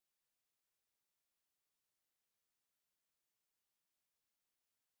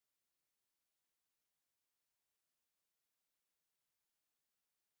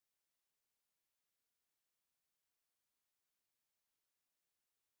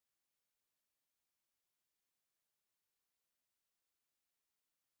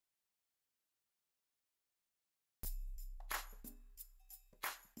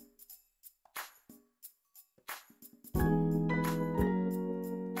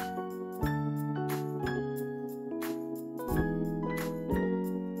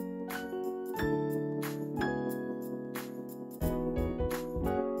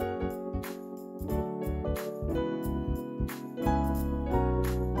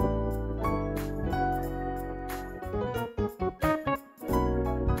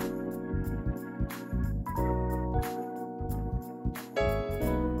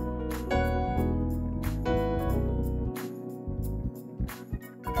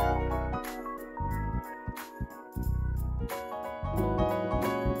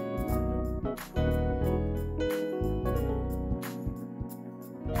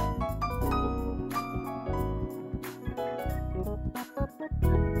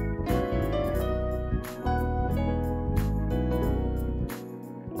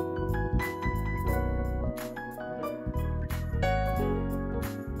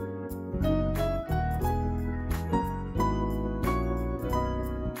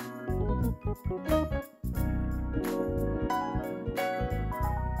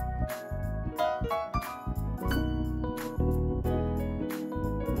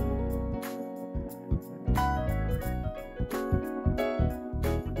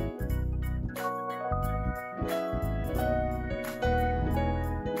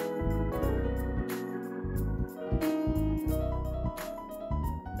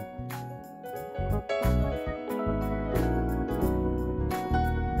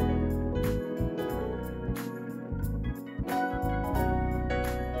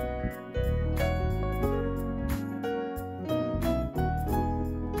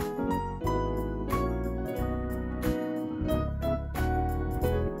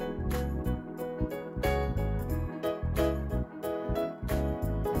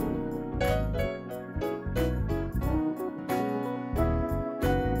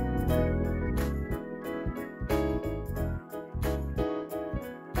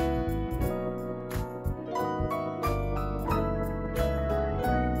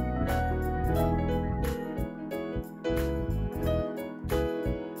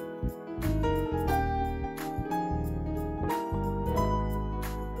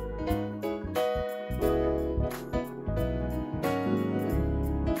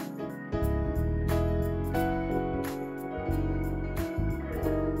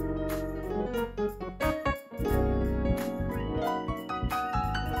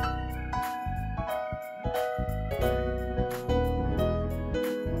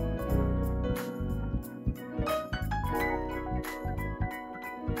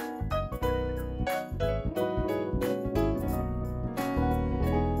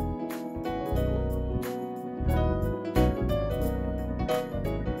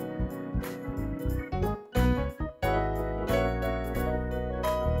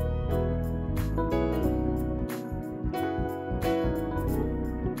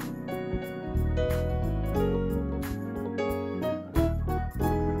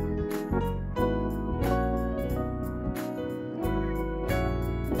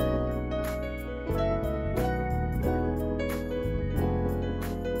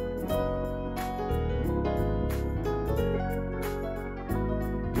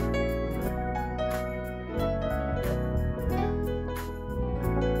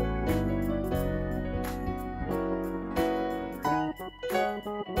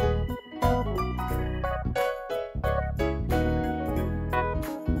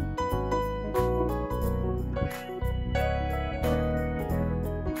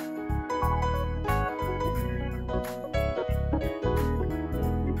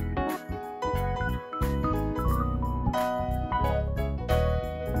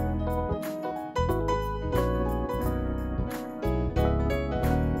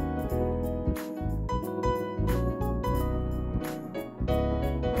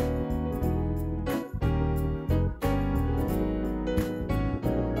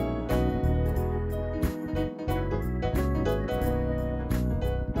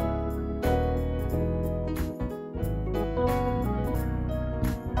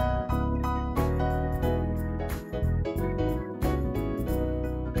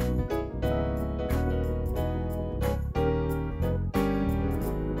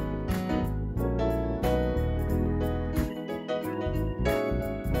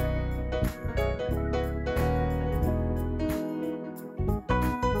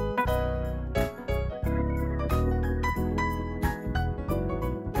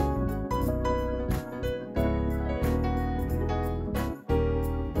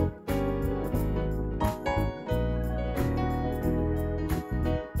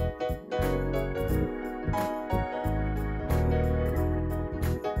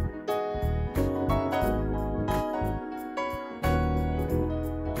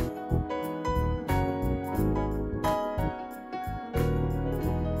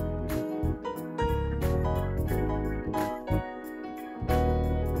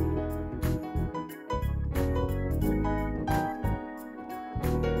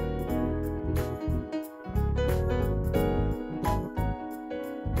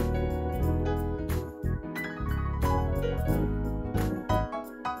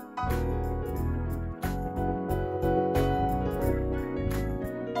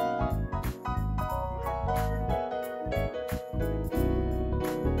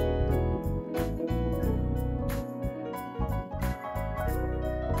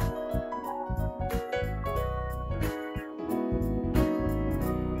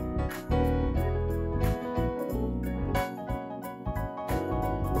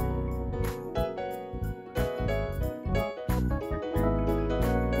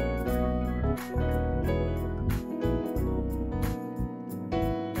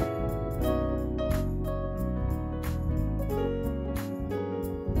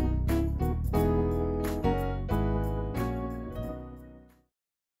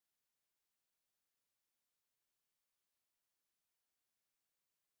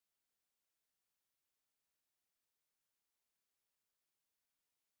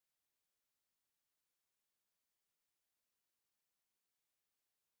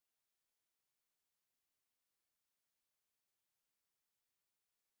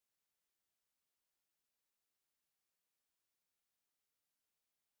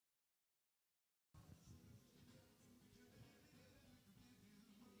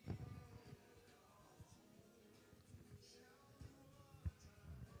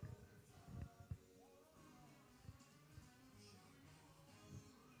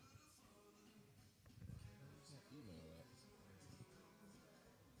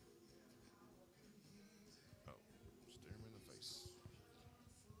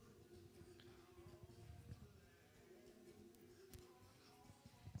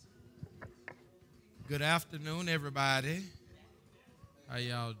Good afternoon, everybody. How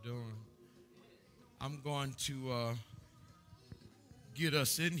y'all doing? I'm going to get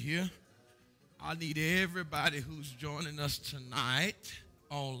us in here. I need everybody who's joining us tonight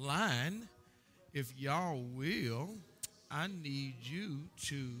online. If y'all will, I need you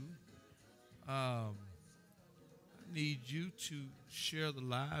to um, share the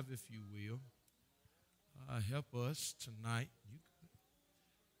live, if you will. Help us tonight. You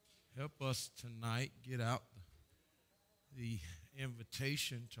help us tonight get out the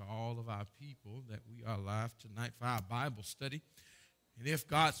invitation to all of our people that we are live tonight for our Bible study. And if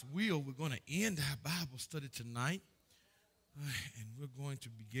God's will, we're going to end our Bible study tonight. And we're going to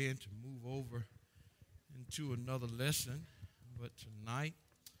begin to move over into another lesson. But tonight,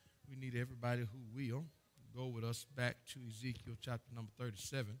 we need everybody who will go with us back to Ezekiel chapter number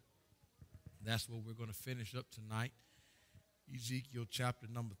 37. That's where we're going to finish up tonight. Ezekiel chapter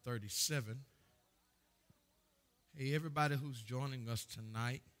number 37. Hey, everybody who's joining us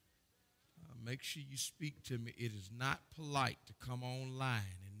tonight, make sure you speak to me. It is not polite to come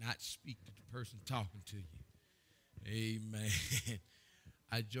online and not speak to the person talking to you. Amen.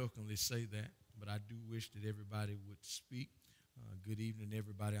 I jokingly say that, but I do wish that everybody would speak. Good evening,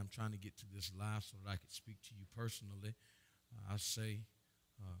 everybody. I'm trying to get to this live so that I can speak to you personally. I say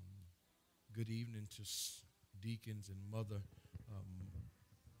good evening to Deacons and Mother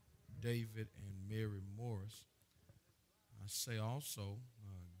David and Mary Morris. I say also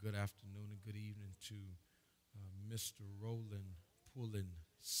good afternoon and good evening to Mr. Roland Pullen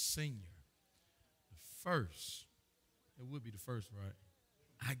Sr. The first. It would be the first, right?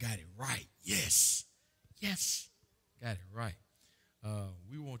 I got it right. Yes. Yes. Got it right.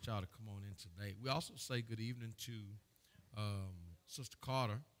 We want y'all to come on in today. We also say good evening to Sister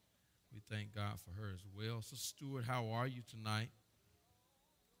Carter. We thank God for her as well. Sister Stewart, how are you tonight?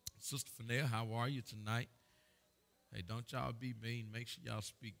 Sister Fennell, how are you tonight? Hey, don't y'all be mean. Make sure y'all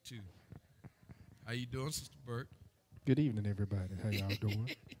speak too. How you doing, Sister Burke? Good evening, everybody. How y'all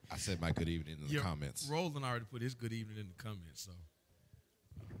doing? I said my good evening in the comments. Roland already put his good evening in the comments, so.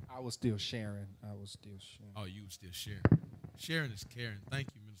 I was still sharing. Oh, you were still sharing. Sharing is caring. Thank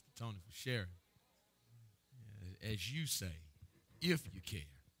you, Minister Tony, for sharing. As you say, if you care.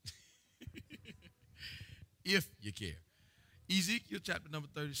 If you care. Ezekiel chapter number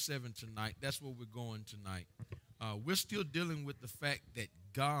 37 tonight. That's where we're going tonight. We're still dealing with the fact that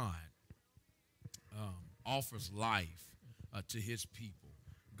God offers life to his people.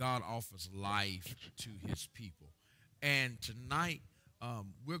 God offers life to his people. And tonight,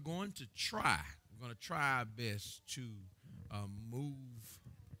 we're going to try our best to move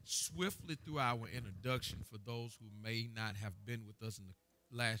swiftly through our introduction for those who may not have been with us in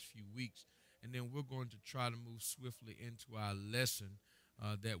the last few weeks. And then we're going to try to move swiftly into our lesson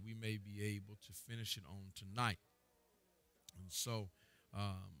that we may be able to finish it on tonight. And so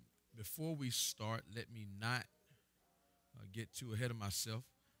before we start, let me not get too ahead of myself.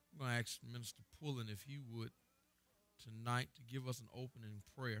 I'm going to ask Minister Pullen if he would tonight to give us an opening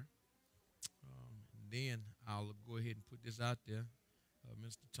prayer. And then I'll go ahead and put this out there.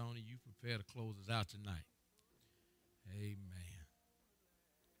 Mr. Tony, you prepare to close us out tonight. Amen.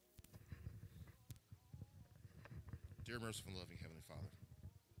 Dear merciful and loving Heavenly Father,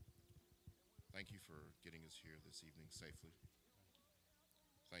 thank you for getting us here this evening safely.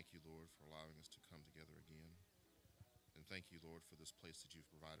 Thank you, Lord, for allowing us to come together again. And thank you, Lord, for this place that you've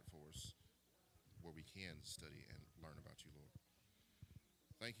provided for us where we can study and learn about you, Lord.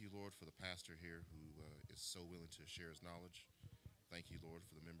 Thank you, Lord, for the pastor here who is so willing to share his knowledge. Thank you, Lord,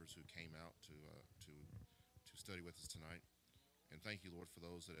 for the members who came out to study with us tonight. And thank you, Lord, for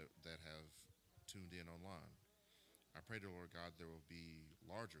those that have tuned in online. I pray, dear Lord God, there will be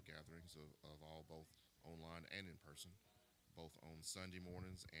larger gatherings of all, both online and in person, both on Sunday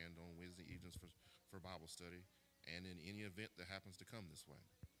mornings and on Wednesday evenings for Bible study, and in any event that happens to come this way.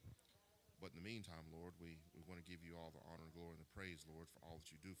 But in the meantime, Lord, we want to give you all the honor and glory and the praise, Lord, for all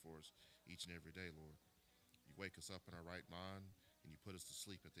that you do for us each and every day, Lord. You wake us up in our right mind, and you put us to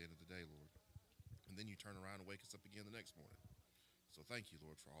sleep at the end of the day, Lord. And then you turn around and wake us up again the next morning. So thank you,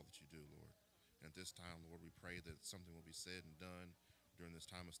 Lord, for all that you do, Lord. And at this time, Lord, we pray that something will be said and done during this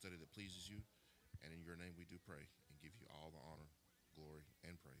time of study that pleases you. And in your name we do pray and give you all the honor, glory,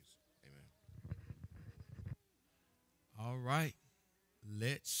 and praise. Amen. All right.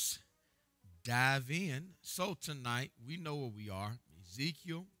 Let's dive in. So tonight, we know where we are.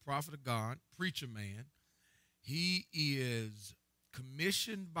 Ezekiel, prophet of God, preacher man. He is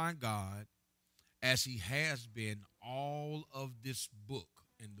commissioned by God, as he has been all of this book.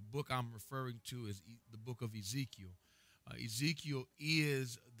 And the book I'm referring to is the book of Ezekiel. Ezekiel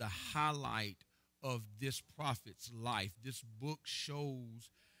is the highlight of this prophet's life. This book shows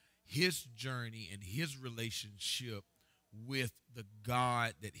his journey and his relationship with the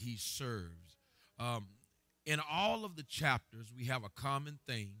God that he serves. In all of the chapters, we have a common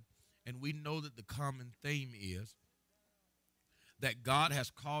theme, and we know that the common theme is that God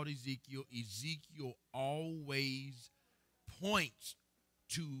has called Ezekiel. Ezekiel always points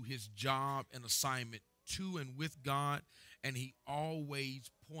to his job and assignment to and with God, and he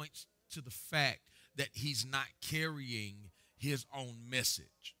always points to the fact that he's not carrying his own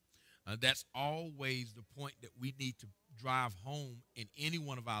message. That's always the point that we need to drive home in any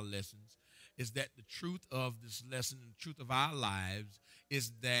one of our lessons, is that the truth of this lesson and the truth of our lives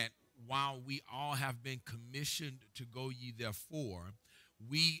is that while we all have been commissioned to go ye therefore,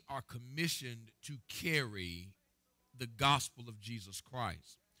 we are commissioned to carry the gospel of Jesus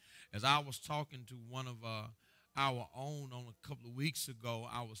Christ. As I was talking to one of our own on a couple of weeks ago,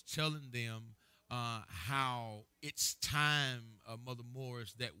 I was telling them how it's time, Mother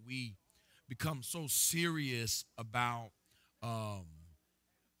Morris, that we become so serious about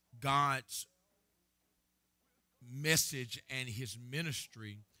God's message and his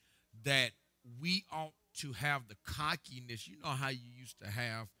ministry that we ought to have the cockiness. You know how you used to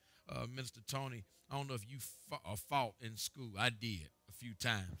have, Minister Tony, I don't know if you fought in school. I did a few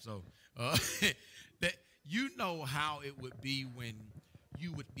times. So that you know how it would be when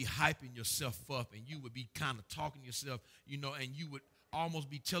you would be hyping yourself up and you would be kind of talking yourself, and you would almost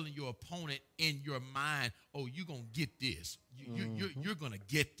be telling your opponent in your mind, oh, you're going to get this. You're going to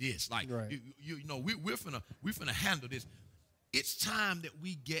get this. Like, right. We're finna handle this. It's time that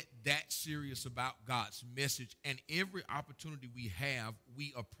we get that serious about God's message, and every opportunity we have,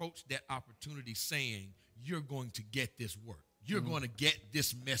 we approach that opportunity saying, you're going to get this work. You're going to get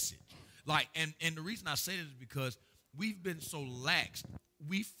this message. Like, and the reason I say this is because we've been so lax.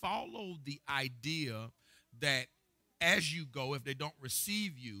 We follow the idea that as you go, if they don't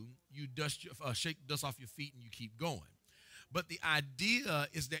receive you, you shake the dust off your feet and you keep going. But the idea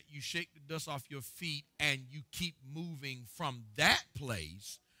is that you shake the dust off your feet and you keep moving from that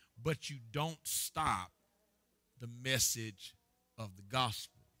place, but you don't stop the message of the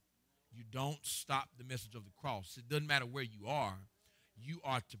gospel. You don't stop the message of the cross. It doesn't matter where you are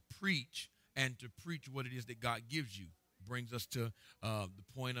to preach and to preach what it is that God gives you. Brings us to the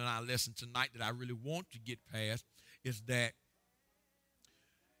point in our lesson tonight that I really want to get past, is that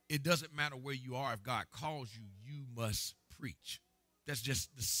it doesn't matter where you are. If God calls you, you must preach. That's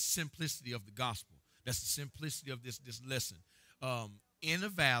just the simplicity of the gospel. That's the simplicity of this lesson. In a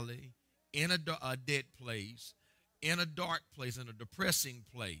valley, in a dead place, in a dark place, in a depressing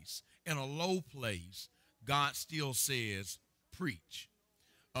place, in a low place, God still says, preach.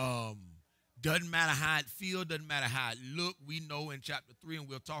 Doesn't matter how it feels, doesn't matter how it look. We know in chapter 3, and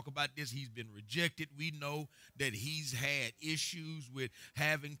we'll talk about this, he's been rejected. We know that he's had issues with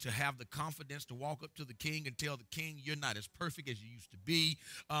having to have the confidence to walk up to the king and tell the king, you're not as perfect as you used to be.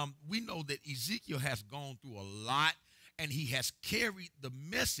 We know that Ezekiel has gone through a lot, and he has carried the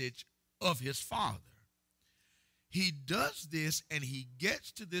message of his father. He does this, and he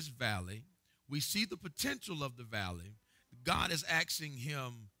gets to this valley. We see the potential of the valley. God is asking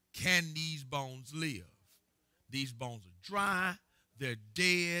him, can these bones live? These bones are dry, they're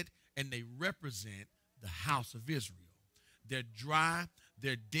dead, and they represent the house of Israel. They're dry,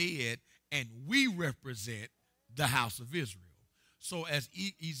 they're dead, and we represent the house of Israel. So as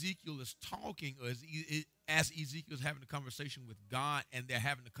Ezekiel is talking, or as Ezekiel is having a conversation with God, and they're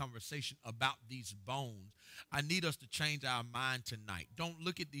having a conversation about these bones, I need us to change our mind tonight. Don't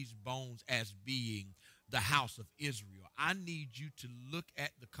look at these bones as being the house of Israel. I need you to look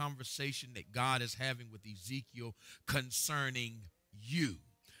at the conversation that God is having with Ezekiel concerning you,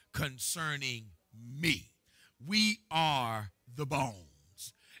 concerning me. We are the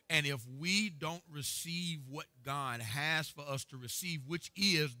bones. And if we don't receive what God has for us to receive, which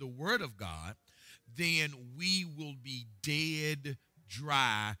is the word of God, then we will be dead,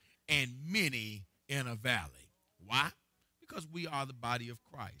 dry, and many in a valley. Why? Because we are the body of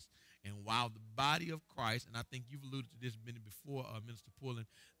Christ. And while the body of Christ, and I think you've alluded to this minute before, Minister Pullen,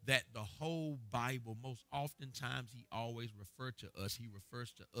 that the whole Bible, most oftentimes he refers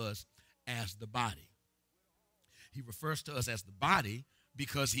to us as the body. He refers to us as the body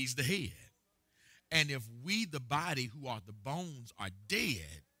because he's the head. And if we, the body, who are the bones, are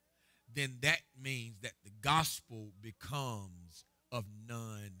dead, then that means that the gospel becomes of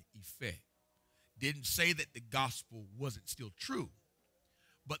none effect. Didn't say that the gospel wasn't still true.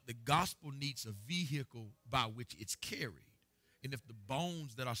 But the gospel needs a vehicle by which it's carried. And if the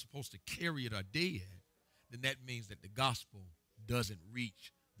bones that are supposed to carry it are dead, then that means that the gospel doesn't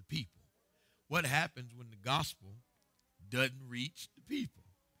reach the people. what happens when the gospel doesn't reach the people.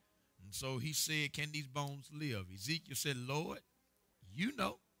 And so he said, can these bones live? Ezekiel said, Lord, you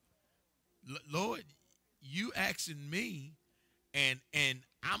know. Lord, you asking me, and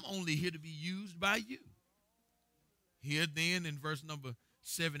I'm only here to be used by you. Here then in verse number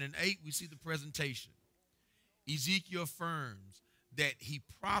 7 and 8, we see the presentation. Ezekiel affirms that he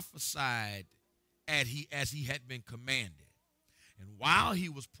prophesied as he had been commanded. And while he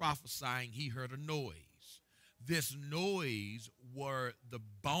was prophesying, he heard a noise. This noise were the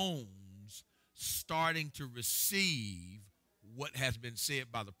bones starting to receive what has been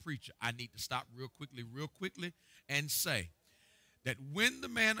said by the preacher. I need to stop real quickly, and say that when the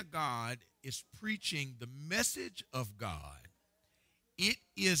man of God is preaching the message of God, it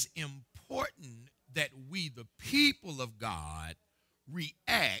is important that we, the people of God,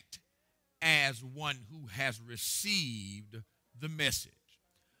 react as one who has received the message.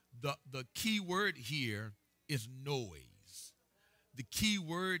 The key word here is noise. The key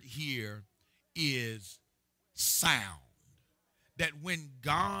word here is sound. That when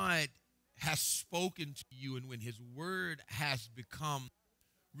God has spoken to you and when his word has become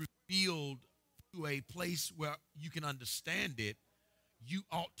revealed to a place where you can understand it, you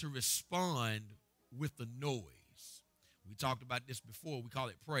ought to respond with the noise. We talked about this before. We call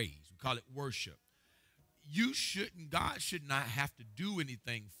it praise. We call it worship. God should not have to do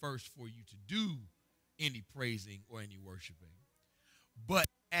anything first for you to do any praising or any worshiping. But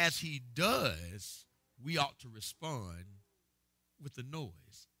as he does, we ought to respond with the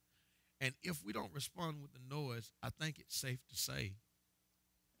noise. And if we don't respond with the noise, I think it's safe to say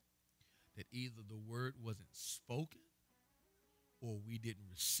that either the word wasn't spoken or we didn't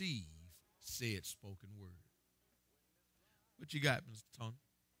receive said spoken word. What you got, Mr. Tony?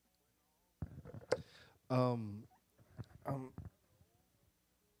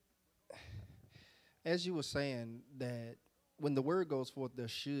 As you were saying, that when the word goes forth, it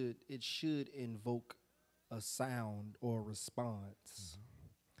should invoke a sound or response. Mm-hmm.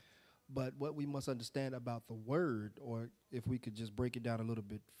 But what we must understand about the word, or if we could just break it down a little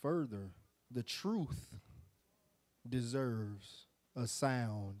bit further, the truth deserves a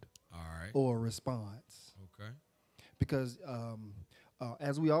sound or a response. Okay. Because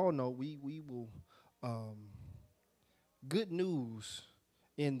as we all know, we will good news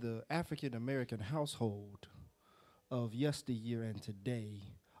in the African American household of yesteryear and today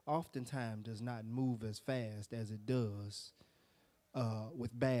oftentimes does not move as fast as it does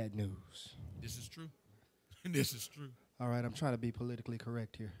with bad news. This is true. This is true. All right, I'm trying to be politically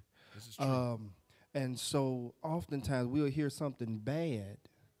correct here. This is true. And so oftentimes we'll hear something bad.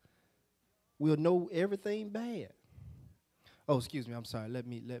 We'll know everything bad. Oh, excuse me, I'm sorry. Let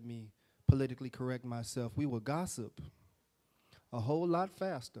me politically correct myself. We will gossip a whole lot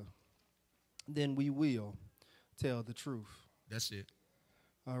faster than we will tell the truth. That's it.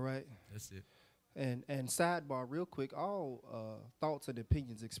 All right? That's it. And sidebar, real quick, all thoughts and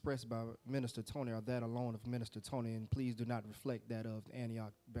opinions expressed by Minister Tony are that alone of Minister Tony, and please do not reflect that of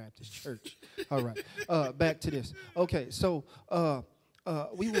Antioch Baptist Church. All right, back to this. Okay, so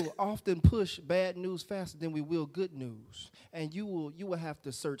we will often push bad news faster than we will good news, and you will have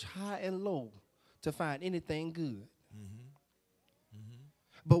to search high and low to find anything good. Mm-hmm. Mm-hmm.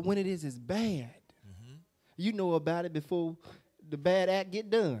 But when it is bad, mm-hmm. you know about it before the bad act get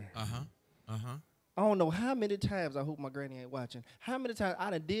done. Uh-huh. Uh-huh. I don't know how many times, I hope my granny ain't watching, how many times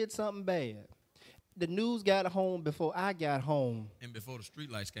I done did something bad. The news got home before I got home. And before the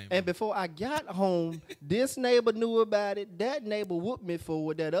streetlights came on. And before I got home, this neighbor knew about it, that neighbor whooped me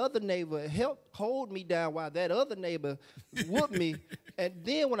for it, that other neighbor helped hold me down while that other neighbor whooped me. And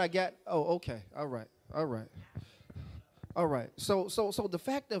then when I got, okay, all right. So the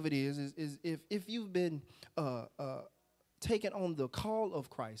fact of it is if you've been taken on the call of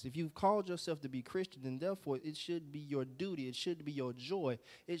Christ, if you've called yourself to be Christian, then therefore it should be your duty, it should be your joy,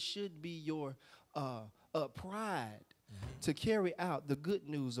 it should be your pride to carry out the good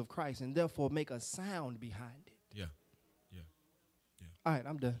news of Christ and therefore make a sound behind it. Yeah. All right,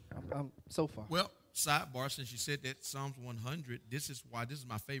 I'm done. I'm so far. Well, sidebar, since you said that Psalms 100, this is my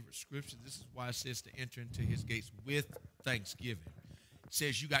favorite scripture. This is why it says to enter into his gates with thanksgiving. It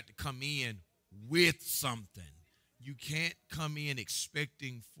says you got to come in with something. You can't come in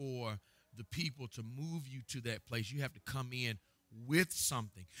expecting for the people to move you to that place. You have to come in with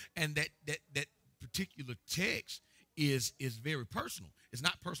something. And that particular text is very personal. It's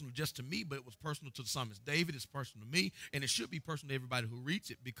not personal just to me, but it was personal to the psalmist David. It's personal to me, and it should be personal to everybody who reads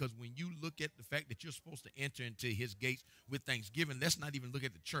it, because when you look at the fact that you're supposed to enter into his gates with thanksgiving, let's not even look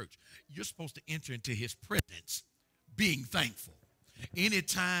at the church. You're supposed to enter into his presence being thankful.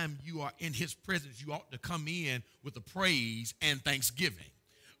 Anytime you are in his presence, you ought to come in with a praise and thanksgiving.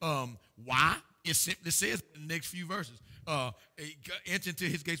 Why? It simply says in the next few verses, enter into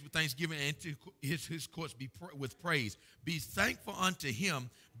his gates with thanksgiving and into his courts with praise. Be thankful unto him.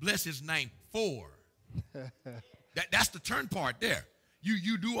 Bless his name for. That's the turn part there.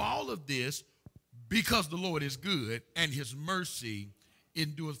 You do all of this because the Lord is good and his mercy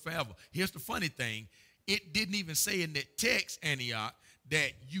endures forever. Here's the funny thing. It didn't even say in that text, Antioch,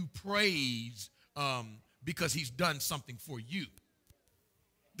 that you praise because he's done something for you.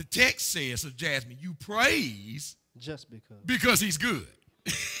 The text says, Jasmine, you praise just because he's good.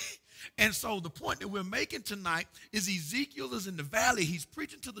 And so the point that we're making tonight is Ezekiel is in the valley. He's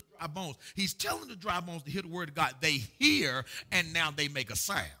preaching to the dry bones. He's telling the dry bones to hear the word of God. They hear, and now they make a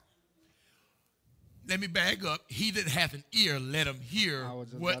sound. Let me back up. He that hath an ear, let him hear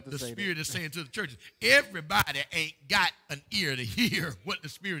what the Spirit is saying to the churches. Everybody ain't got an ear to hear what the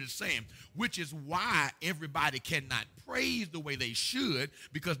Spirit is saying, which is why everybody cannot praise the way they should,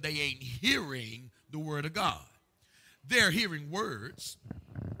 because they ain't hearing the word of God. They're hearing words.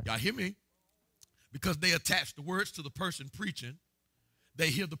 Y'all hear me? Because they attach the words to the person preaching. They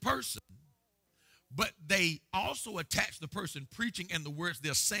hear the person. But they also attach the person preaching and the words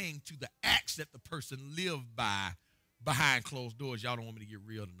they're saying to the acts that the person lived by behind closed doors. Y'all don't want me to get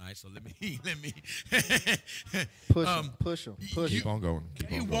real tonight, so let me push them. Keep on going.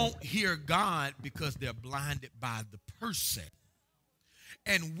 You won't hear God because they're blinded by the person.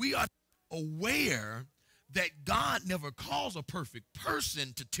 And we are aware that God never calls a perfect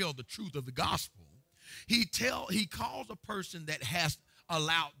person to tell the truth of the gospel. He calls a person that has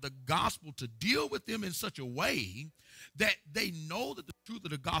allowed the gospel to deal with them in such a way that they know that the truth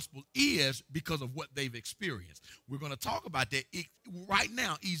of the gospel is because of what they've experienced. We're going to talk about that. Right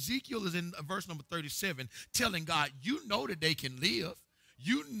now, Ezekiel is in verse number 37 telling God, you know that they can live.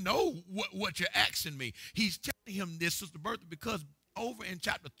 You know what you're asking me. He's telling him this, Sister Bertha, because over in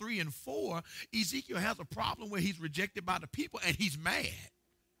chapter 3 and 4, Ezekiel has a problem where he's rejected by the people and he's mad.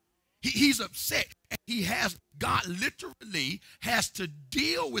 He's upset. God literally has to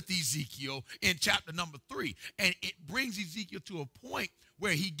deal with Ezekiel in chapter number 3. And it brings Ezekiel to a point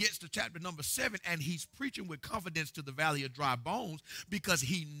where he gets to chapter number 7 and he's preaching with confidence to the valley of dry bones because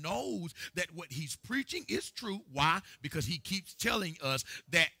he knows that what he's preaching is true. Why? Because he keeps telling us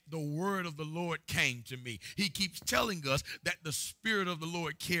that the word of the Lord came to me. He keeps telling us that the Spirit of the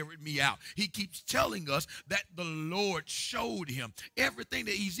Lord carried me out. He keeps telling us that the Lord showed him. Everything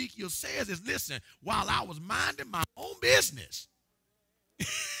that Ezekiel says is, listen, while I was minding my own business,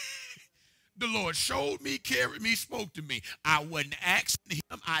 the Lord showed me, carried me, spoke to me. I wasn't asking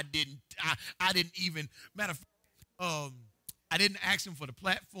him. I didn't even, matter of fact, I didn't ask him for the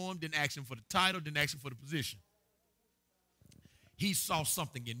platform, didn't ask him for the title, didn't ask him for the position. He saw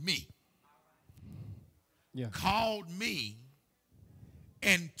something in me. Yeah. Called me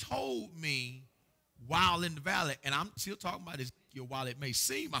and told me while in the valley, and I'm still talking about Ezekiel, while it may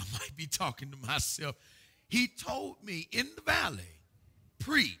seem I might be talking to myself, he told me in the valley,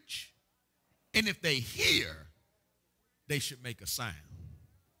 preach. And if they hear, they should make a sound.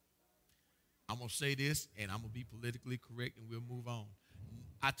 I'm going to say this, and I'm going to be politically correct, and we'll move on.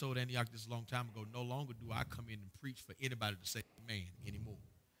 I told Antioch this a long time ago, no longer do I come in and preach for anybody to say amen anymore.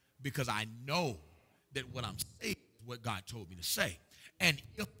 Because I know that what I'm saying is what God told me to say. And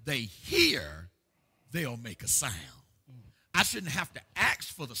if they hear, they'll make a sound. I shouldn't have to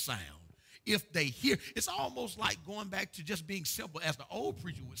ask for the sound. If they hear, it's almost like going back to just being simple, as the old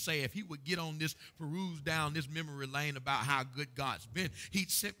preacher would say, if he would get on this, peruse down this memory lane about how good God's been, he'd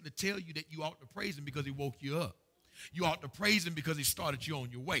simply tell you that you ought to praise him because he woke you up. You ought to praise him because he started you on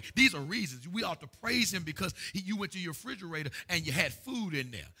your way. These are reasons. We ought to praise him because you went to your refrigerator and you had food in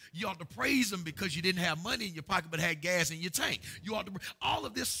there. You ought to praise him because you didn't have money in your pocket but had gas in your tank. You ought to. All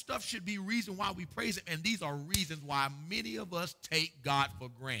of this stuff should be reason why we praise him, and these are reasons why many of us take God for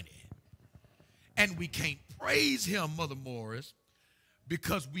granted. And we can't praise him, Mother Morris,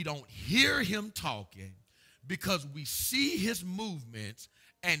 because we don't hear him talking, because we see his movements,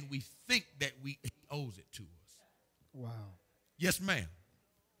 and we think that he owes it to us. Wow. Yes, ma'am.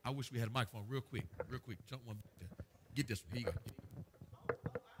 I wish we had a microphone real quick. Jump one back there. Get this one. Here you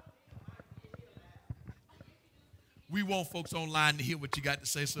go. We want folks online to hear what you got to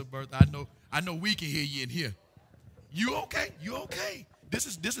say, Sir Bertha. I know we can hear you in here. You okay? You okay? This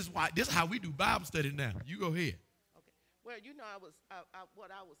is how we do Bible study now. You go ahead. Okay. Well,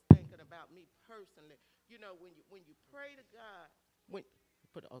 what I was thinking about me personally. You know, when you pray to God, when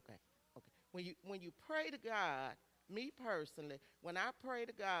you pray to God, me personally, when I pray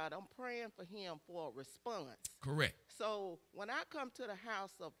to God, I'm praying for him for a response. Correct. So when I come to the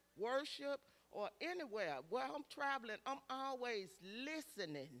house of worship or anywhere where I'm traveling, I'm always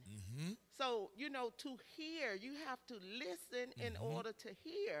listening. Mm-hmm. So, to hear, you have to listen in order to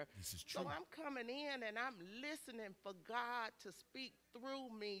hear. This is true. So I'm coming in and I'm listening for God to speak through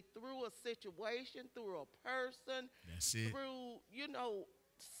me, through a situation, through a person, That's it. through,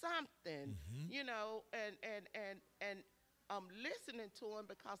 something, and I'm listening to him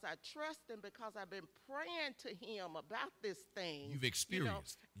because I trust him, because I've been praying to him about this thing. You've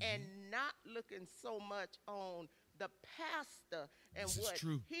experienced. And not looking so much on the pastor and This is what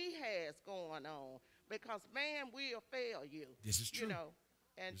true. he has going on, because man will fail you. This is true.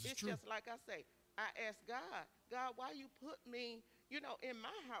 And This is it's true. just like I say, I ask God, why you put me, in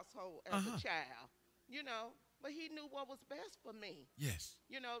my household as a child, but he knew what was best for me. Yes.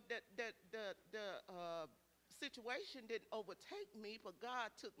 That the situation didn't overtake me, but God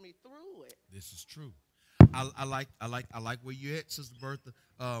took me through it. This is true. I like where you're at, Sister Bertha.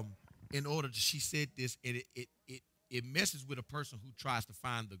 In order to, she said this, and it messes with a person who tries to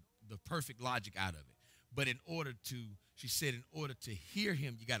find the perfect logic out of it. But she said, in order to hear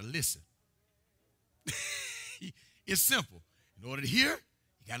him, you got to listen. It's simple. In order to hear,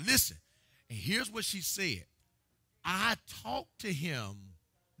 you got to listen. And here's what she said. I talked to him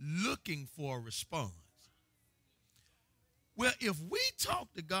looking for a response. Well, if we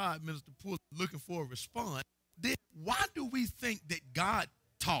talk to God, Minister Poole, looking for a response, then why do we think that God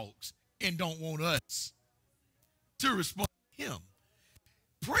talks and don't want us to respond to him?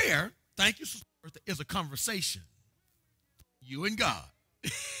 Prayer, thank you, Sister Bertha, is a conversation. You and God.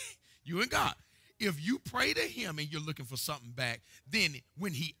 You and God. If you pray to him and you're looking for something back, then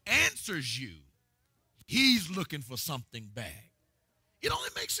when he answers you, he's looking for something back. It only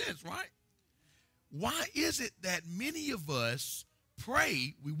makes sense, right? Why is it that many of us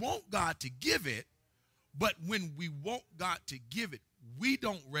pray, we want God to give it, but when we want God to give it, we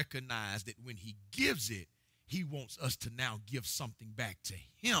don't recognize that when he gives it, he wants us to now give something back to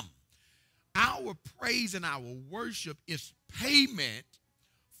him. Our praise and our worship is payment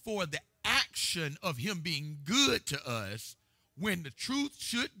for the action of him being good to us, when the truth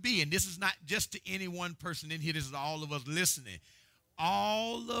should be, and this is not just to any one person in here, this is all of us listening,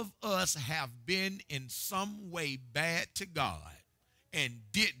 all of us have been in some way bad to God and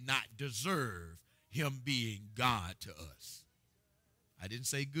did not deserve him being God to us. I didn't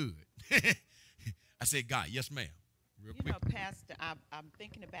say good. I said God. Yes, ma'am. Real quick. Pastor, I'm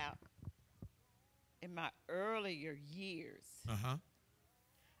thinking about in my earlier years,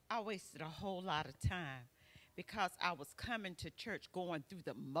 I wasted a whole lot of time because I was coming to church going through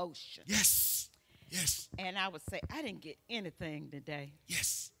the motion. Yes. Yes. And I would say, I didn't get anything today.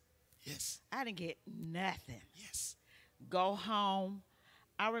 Yes. Yes. I didn't get nothing. Yes. Go home.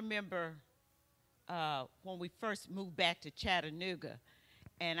 I remember when we first moved back to Chattanooga,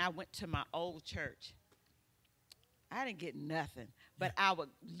 and I went to my old church. I didn't get nothing, but I would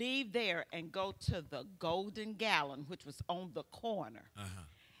leave there and go to the Golden Gallon, which was on the corner,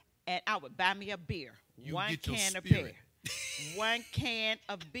 and I would buy me a beer, one can of beer, one can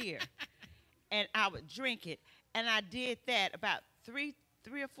of beer, and I would drink it. And I did that about three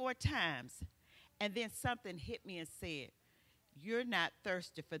or four times, and then something hit me and said, "You're not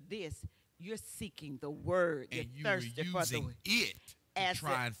thirsty for this. You're seeking the word. And You're thirsty for the word." it to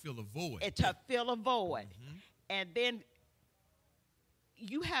try and fill a void. To fill a void. And then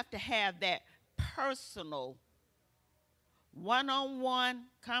you have to have that personal, one-on-one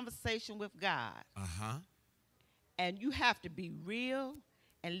conversation with God. And you have to be real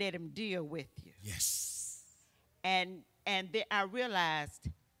and let him deal with you. Yes. And then I realized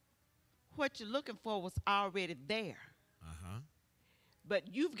what you're looking for was already there.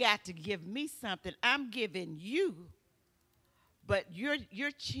 But you've got to give me something. I'm giving you, but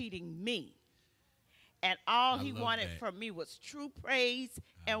you're cheating me. And all he wanted from me was true praise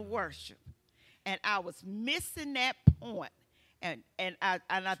and worship. And I was missing that point. And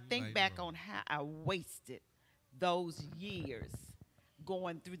I think back on how I wasted those years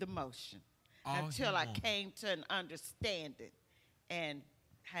going through the motion until I came to an understanding. And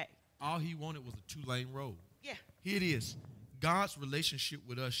hey, all he wanted was a 2-lane road. Yeah. Here it is. God's relationship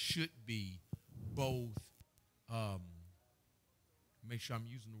with us should be both, make sure I'm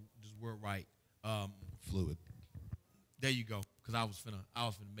using this word right. Fluid. There you go. Because I was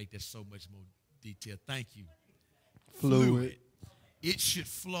finna make that so much more detailed. Thank you. Fluid. It should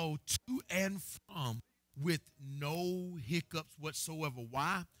flow to and from with no hiccups whatsoever.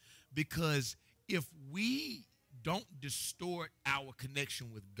 Why? Because if we don't distort our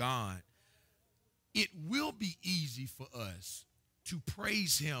connection with God, it will be easy for us to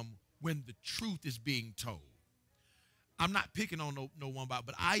praise him when the truth is being told. I'm not picking on no one,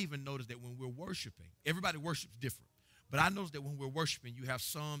 but I even noticed that when we're worshiping, everybody worships different. But I noticed that when we're worshiping, you have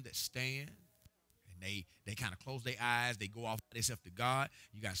some that stand and they kind of close their eyes, they go off themselves to God.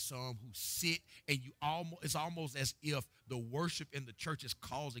 You got some who sit, and it's almost as if the worship in the church is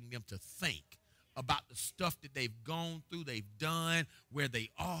causing them to think about the stuff that they've gone through, they've done, where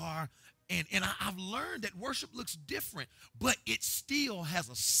they are. And I've learned that worship looks different, but it still has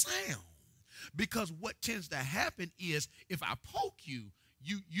a sound. Because what tends to happen is if I poke you,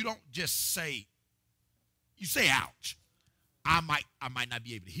 you don't just say, you say ouch. I might not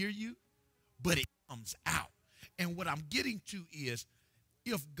be able to hear you, but it comes out. And what I'm getting to is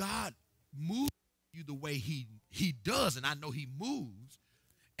if God moves you the way he does, and I know he moves,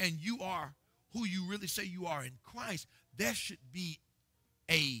 and you are who you really say you are in Christ, there should be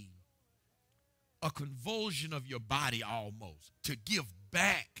a convulsion of your body almost to give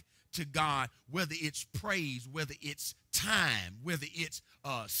back to God, whether it's praise, whether it's time, whether it's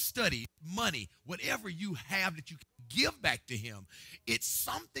study, money, whatever you have that you can give back to him. It's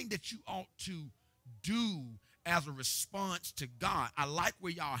something that you ought to do as a response to God. I like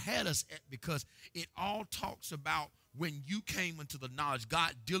where y'all had us at because it all talks about when you came into the knowledge,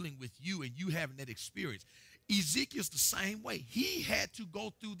 God dealing with you and you having that experience. Ezekiel's the same way. He had to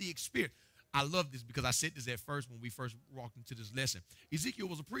go through the experience. I love this because I said this at first when we first walked into this lesson. Ezekiel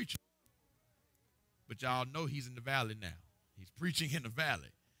was a preacher. But y'all know he's in the valley now. He's preaching in the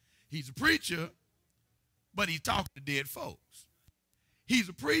valley. He's a preacher, but he's talking to dead folks. He's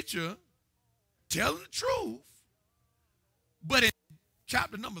a preacher telling the truth, but in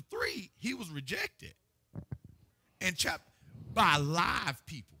chapter number 3, he was rejected. And by live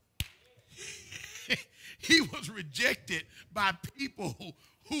people. He was rejected by people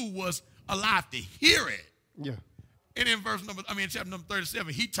who was alive to hear it. Yeah. And in chapter number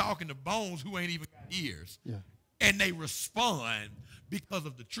 37, he talking to bones who ain't even got ears. Yeah. And they respond because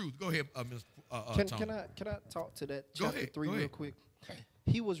of the truth. Go ahead, Mr. Tony. Can I talk to that chapter 3 real quick?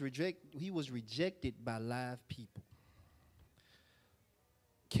 He was rejected by live people.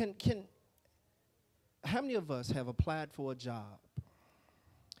 How many of us have applied for a job,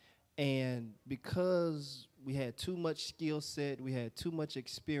 and because we had too much skill set, we had too much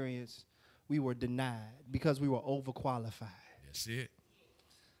experience, we were denied because we were overqualified? That's it.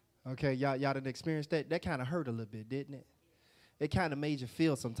 Okay, y'all didn't experience that? That kind of hurt a little bit, didn't it? It kind of made you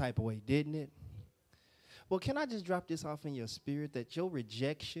feel some type of way, didn't it? Well, can I just drop this off in your spirit that your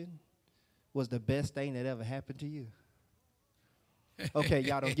rejection was the best thing that ever happened to you? Okay,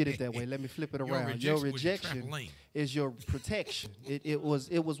 y'all don't get it that way. Let me flip it around. Your rejection is your protection. It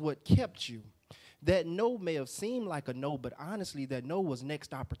was what kept you. That no may have seemed like a no, but honestly, that no was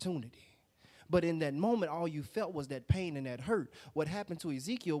next opportunity. But in that moment, all you felt was that pain and that hurt. What happened to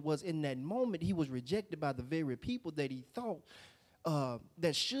Ezekiel was in that moment, he was rejected by the very people that he thought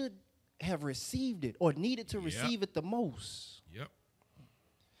that should have received it or needed to receive it the most. Yep.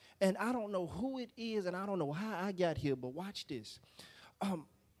 And I don't know who it is, and I don't know how I got here, but watch this.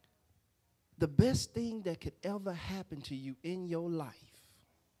 The best thing that could ever happen to you in your life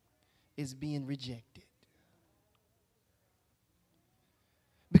is being rejected.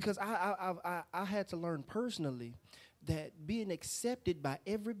 Because I had to learn personally that being accepted by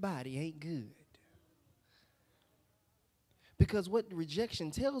everybody ain't good. Because what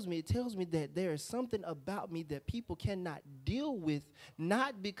rejection tells me, it tells me that there is something about me that people cannot deal with,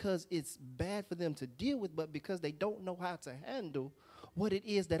 not because it's bad for them to deal with, but because they don't know how to handle what it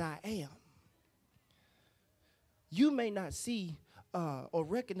is that I am. You may not see or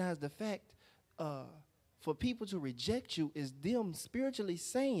recognize the fact for people to reject you is them spiritually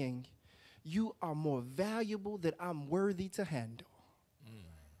saying you are more valuable than I'm worthy to handle.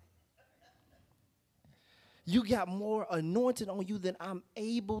 You got more anointing on you than I'm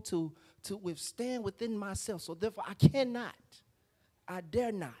able to withstand within myself. So therefore, I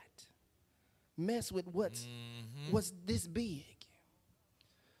dare not mess with what's this big.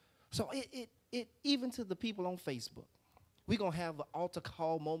 So it even to the people on Facebook, we're going to have an altar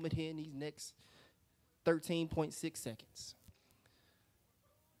call moment here in these next 13.6 seconds.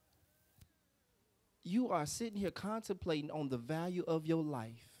 You are sitting here contemplating on the value of your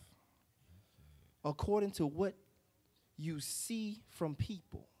life according to what you see from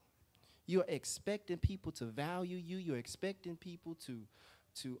people. You're expecting people to value you. You're expecting people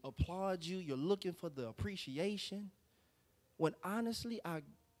to applaud you. You're looking for the appreciation. When honestly, I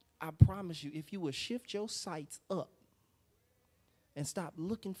promise you, if you would shift your sights up and stop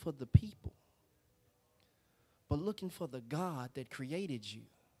looking for the people, but looking for the God that created you,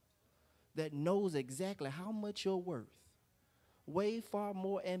 that knows exactly how much you're worth, way far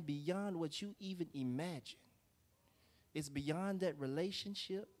more and beyond what you even imagine. It's beyond that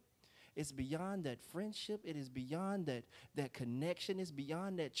relationship. It's beyond that friendship. It is beyond that connection. It's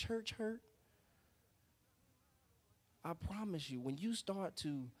beyond that church hurt. I promise you, when you start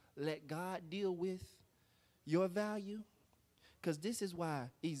to let God deal with your value, because this is why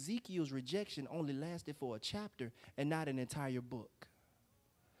Ezekiel's rejection only lasted for a chapter and not an entire book.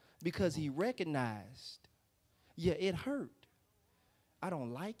 Because he recognized, yeah, it hurt. I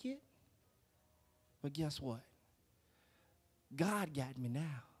don't like it. But guess what? God got me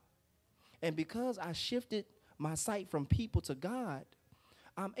now. And because I shifted my sight from people to God,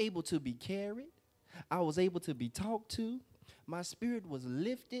 I'm able to be carried. I was able to be talked to. My spirit was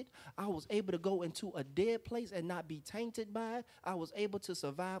lifted. I was able to go into a dead place and not be tainted by it. I was able to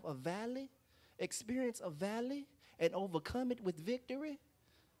survive a valley, experience a valley, and overcome it with victory.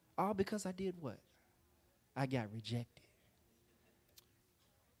 All because I did what? I got rejected.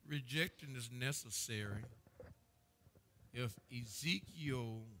 Rejection is necessary. If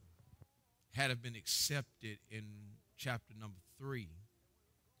Ezekiel had have been accepted in chapter number 3,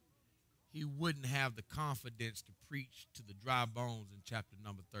 he wouldn't have the confidence to preach to the dry bones in chapter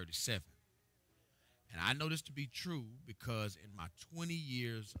number 37. And I know this to be true because in my 20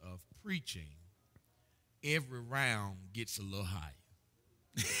 years of preaching, every round gets a little higher.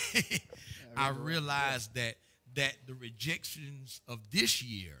 I realized that the rejections of this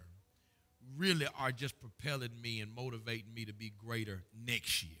year really are just propelling me and motivating me to be greater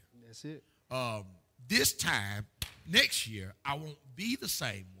next year. That's it. This time, next year, I won't be the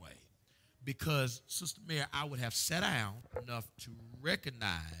same way because, Sister Mary, I would have sat down enough to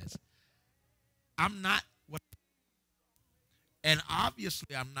recognize I'm not what, and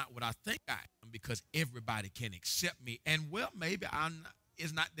obviously I'm not what I think I am because everybody can accept me. And, well, maybe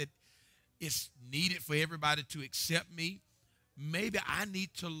it's not that it's needed for everybody to accept me. Maybe I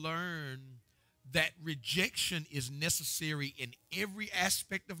need to learn that rejection is necessary in every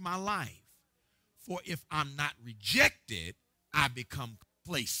aspect of my life. For if I'm not rejected, I become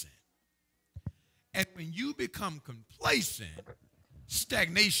complacent. And when you become complacent,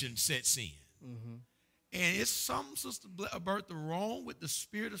 stagnation sets in. Mm-hmm. And it's something, Sister Bertha, wrong with the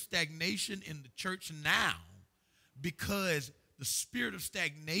spirit of stagnation in the church now because the spirit of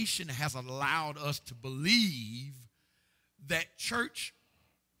stagnation has allowed us to believe that church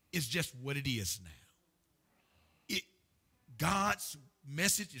is just what it is now. God's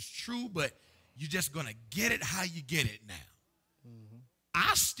message is true, but you're just going to get it how you get it now. Mm-hmm.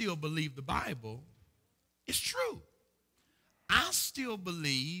 I still believe the Bible is true. I still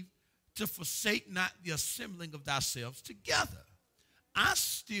believe to forsake not the assembling of thyself together. I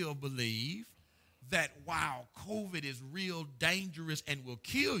still believe that while COVID is real dangerous and will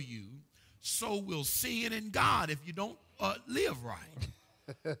kill you, so will sin and God if you don't live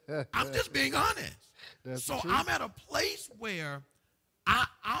right. I'm just being honest. That's so true. I'm at a place where I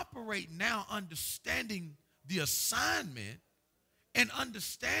operate now understanding the assignment and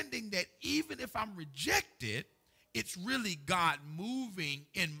understanding that even if I'm rejected, it's really God moving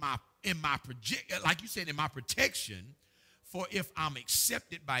in my like you said, in my protection. For if I'm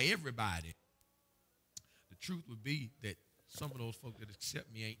accepted by everybody, the truth would be that some of those folks that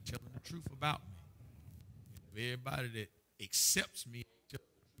accept me ain't telling the truth about me. If everybody that accepts me ain't telling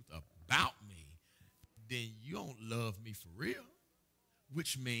the truth about me, then you don't love me for real.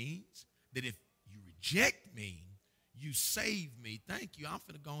 Which means that if you reject me, you save me. Thank you. I'm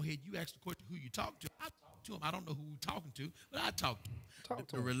finna go ahead. You ask the question who you talk to. I talk to him. I don't know who we're talking to, but I talk to him.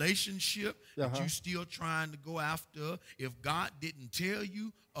 The relationship that you still trying to go after, if God didn't tell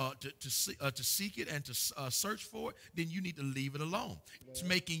you to seek it and to search for it, then you need to leave it alone. Yeah. It's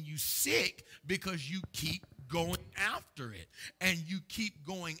making you sick because you keep going after it. And you keep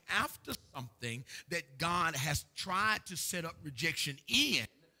going after something that God has tried to set up rejection in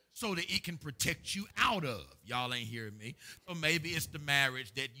so that it can protect you out of. Y'all ain't hearing me. So maybe it's the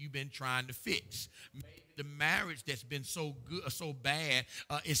marriage that you've been trying to fix. Maybe the marriage that's been so good, so bad,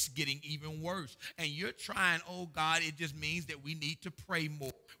 it's getting even worse. And you're trying, oh God, it just means that we need to pray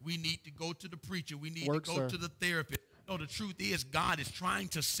more. We need to go to the preacher. We need to go to the therapist. No, the truth is God is trying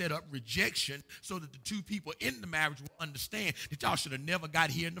to set up rejection so that the two people in the marriage will understand that y'all should have never got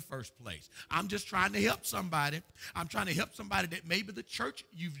here in the first place. I'm just trying to help somebody. I'm trying to help somebody that maybe the church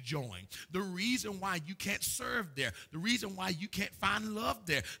you've joined, the reason why you can't serve there, the reason why you can't find love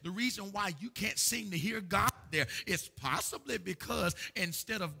there, the reason why you can't seem to hear God there, it's possibly because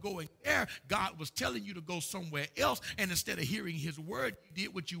instead of going there, God was telling you to go somewhere else, and instead of hearing his word, you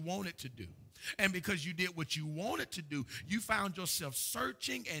did what you wanted to do. And because you did what you wanted to do, you found yourself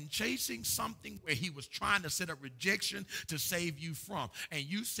searching and chasing something where he was trying to set up rejection to save you from. And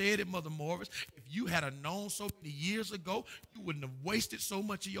you said it, Mother Morris, if you had known so many years ago, you wouldn't have wasted so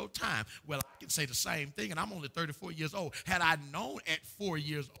much of your time. Well, I can say the same thing, and I'm only 34 years old. Had I known at 4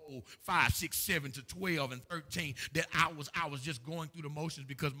 years old, 5, 6, 7 to 12 and 13 that I was just going through the motions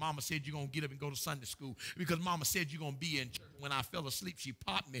because Mama said you're going to get up and go to Sunday school, because Mama said you're going to be in church. When I fell asleep, she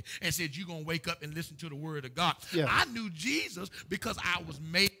popped me and said you're going to wake up and listen to the word of God. Yeah. I knew Jesus because I was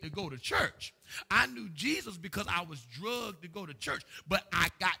made to go to church. I knew Jesus because I was drugged to go to church. But I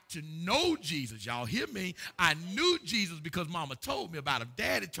got to know Jesus. Y'all hear me? I knew Jesus because Mama told me about him.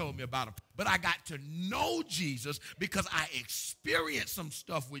 Daddy told me about him. But I got to know Jesus because I experienced some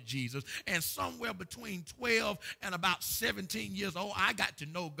stuff with Jesus. And somewhere between 12 and about 17 years old, I got to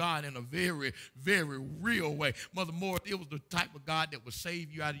know God in a very, very real way. Mother Moore, it was the type of God that would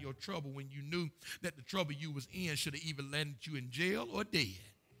save you out of your trouble when you knew that the trouble you was in should have either landed you in jail or dead.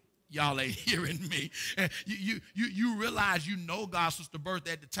 Y'all ain't hearing me. And you realize you know God, Sister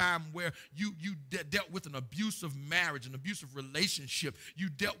Bertha, at the time where you dealt with an abusive marriage, an abusive relationship. You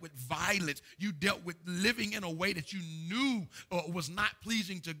dealt with violence. You dealt with living in a way that you knew was not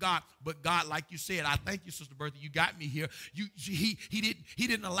pleasing to God. But God, like you said, I thank you, Sister Bertha, you got me here. He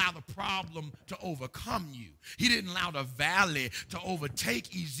didn't allow the problem to overcome you. He didn't allow the valley to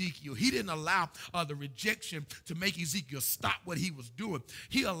overtake Ezekiel. He didn't allow the rejection to make Ezekiel stop what he was doing.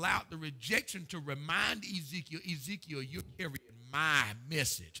 He allowed the rejection to remind Ezekiel, you're carrying my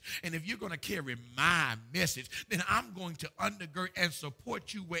message. And if you're going to carry my message, then I'm going to undergird and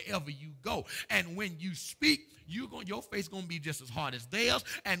support you wherever you go. And when you speak, your face going to be just as hard as theirs.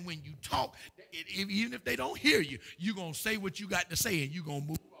 And when you talk, even if they don't hear you, you're going to say what you got to say and you're going to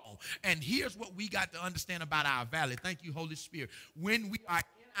move on. And here's what we got to understand about our valley. Thank you, Holy Spirit. When we are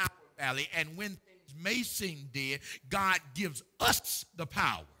in our valley and when things may seem dead, God gives us the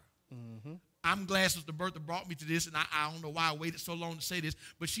power. Mm-hmm. I'm glad Sister Bertha brought me to this, and I don't know why I waited so long to say this,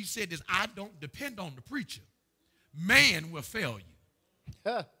 but she said this: I don't depend on the preacher. Man will fail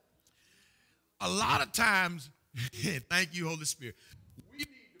you. A lot of times, thank you, Holy Spirit, we need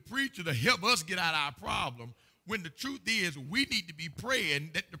the preacher to help us get out of our problem, when the truth is we need to be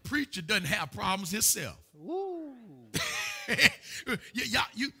praying that the preacher doesn't have problems himself. Woo.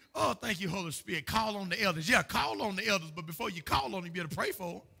 Oh, thank you, Holy Spirit. Call on the elders. Yeah, call on the elders, but before you call on them, you better pray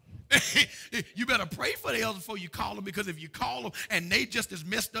for them. You better pray for the elders before you call them, because if you call them and they just as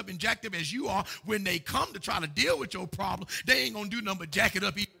messed up and jacked up as you are, when they come to try to deal with your problem, they ain't going to do nothing but jack it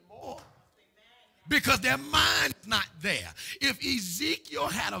up even more. Because their mind's not there. If Ezekiel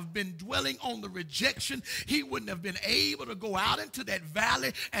had have been dwelling on the rejection, he wouldn't have been able to go out into that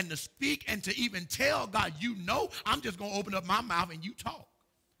valley and to speak and to even tell God, I'm just going to open up my mouth and you talk.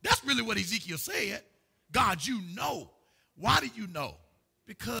 That's really what Ezekiel said. God, you know. Why do you know?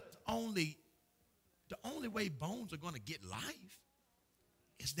 Because the only way bones are going to get life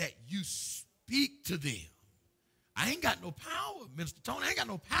is that you speak to them. I ain't got no power, Minister Tony. I ain't got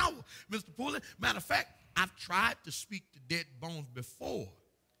no power, Mr. Pullen. Matter of fact, I've tried to speak to dead bones before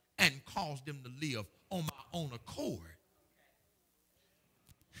and cause them to live on my own accord.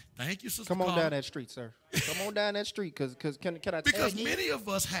 Thank you, Sister Come on Carla. down that street, sir. Come on down that street, because can I Because tag many of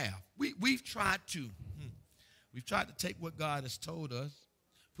us have. We've tried to take what God has told us,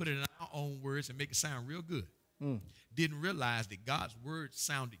 put it in our own words, and make it sound real good. Didn't realize that God's word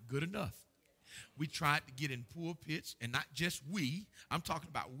sounded good enough. We tried to get in pulpits, and not just we. I'm talking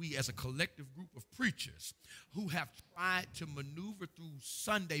about we as a collective group of preachers who have tried to maneuver through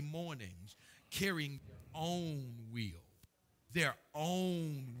Sunday mornings carrying their own will, their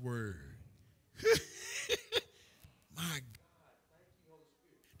own word. My God.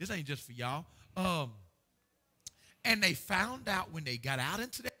 This ain't just for y'all. And they found out when they got out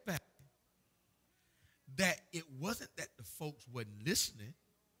into that valley that it wasn't that the folks wasn't listening.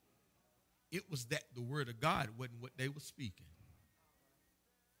 It was that the word of God wasn't what they were speaking.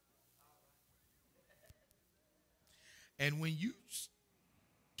 And when you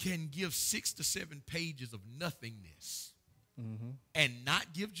can give 6 to 7 pages of nothingness and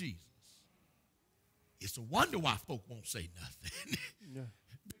not give Jesus, it's a wonder why folk won't say nothing. Yeah.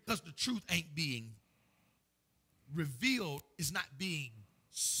 Because the truth ain't being revealed, is not being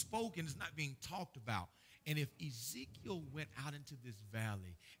spoken, is not being talked about. And if Ezekiel went out into this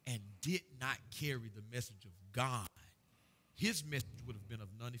valley and did not carry the message of God, his message would have been of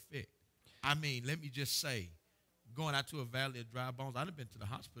none effect. I mean, let me just say, going out to a valley of dry bones, I've been to the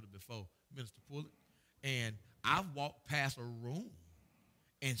hospital before, Minister Pullen, and I've walked past a room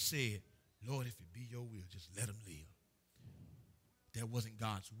and said, Lord, if it be your will, just let them live. That wasn't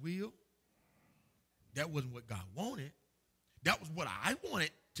God's will. That wasn't what God wanted. That was what I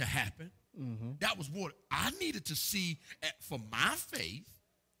wanted to happen. Mm-hmm. That was what I needed to see for my faith.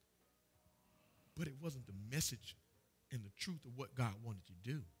 But it wasn't the message and the truth of what God wanted to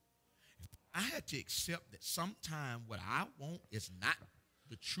do. I had to accept that sometimes what I want is not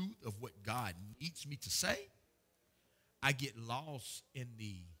the truth of what God needs me to say. I get lost in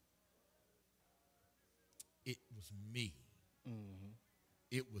it was me. Mm-hmm.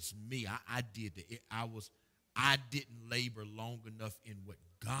 It was me. I did it. I didn't labor long enough in what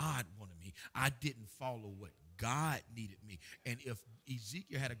God wanted me. I didn't follow what God needed me. And if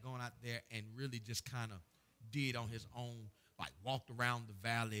Ezekiel had gone out there and really just kind of did on his own, like walked around the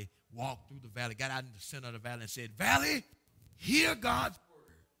valley, walked through the valley, got out in the center of the valley and said, "Valley, hear God's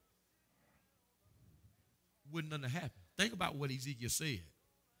word," wouldn't nothing happen. Think about what Ezekiel said.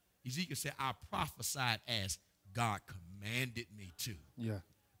 Ezekiel said, "I prophesied as God commanded me to." Yeah.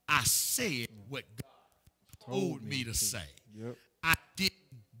 I said what God told me to say. Yep. I didn't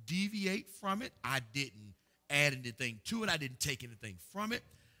deviate from it. I didn't add anything to it. I didn't take anything from it.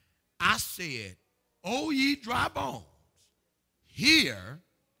 I said, "O ye dry bones, hear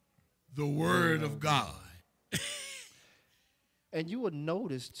the word of God." And you will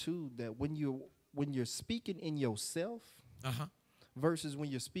notice too that when you're speaking in yourself versus when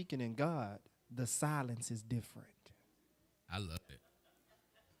you're speaking in God, the silence is different. I love it.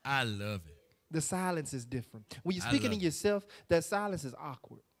 I love it. The silence is different. When you're speaking in yourself, that silence is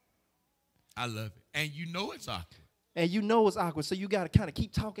awkward. I love it. And you know it's awkward. And you know it's awkward, so you got to kind of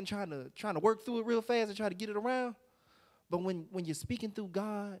keep talking, trying to work through it real fast and try to get it around. But when you're speaking through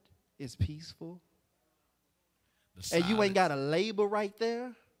God, it's peaceful. And you ain't got to labor right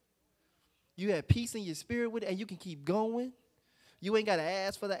there. You have peace in your spirit with it, and you can keep going. You ain't got to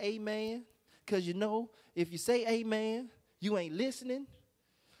ask for the amen, because you know if you say amen, you ain't listening.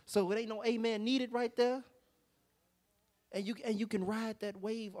 So it ain't no amen needed right there. And you can ride that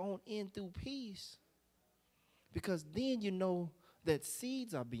wave on in through peace, because then you know that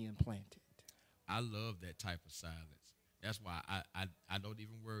seeds are being planted. I love that type of silence. That's why I don't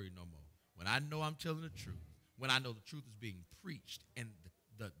even worry no more. When I know I'm telling the truth, when I know the truth is being preached and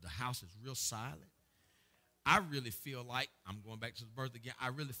the house is real silent, I really feel like, I'm going back to the birth again, I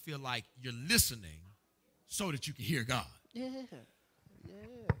really feel like you're listening so that you can hear God. Yeah.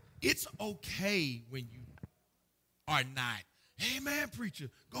 It's okay when you are not, "Hey, man, preacher,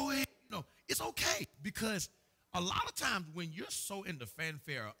 go ahead." No, it's okay, because a lot of times when you're so in the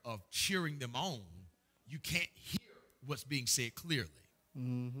fanfare of cheering them on, you can't hear what's being said clearly.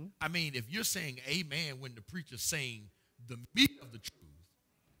 Mm-hmm. I mean, if you're saying amen when the preacher's saying the meat of the truth,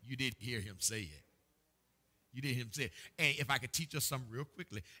 you didn't hear him say it. You didn't hear him say it. And if I could teach us something real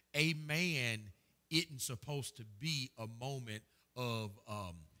quickly, amen isn't supposed to be a moment of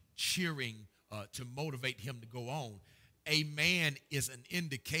cheering to motivate him to go on. Amen is an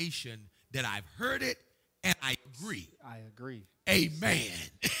indication that I've heard it and I agree. I agree. Amen.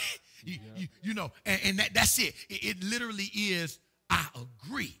 you know, and that's it. It literally is, I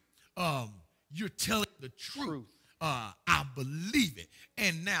agree. You're telling the truth. I believe it.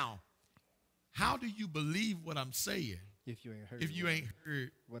 And now, how do you believe what I'm saying If you ain't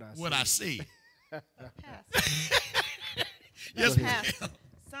heard what I say? Yes, Pastor.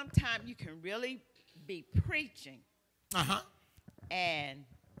 Sometimes you can really be preaching, and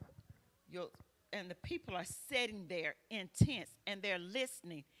the people are sitting there intense, and they're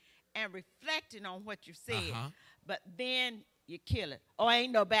listening and reflecting on what you said. But then you kill it. "Oh,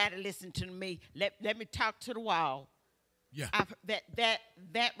 ain't nobody listening to me. Let me talk to the wall." Yeah.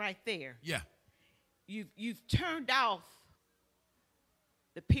 That right there. Yeah. You've turned off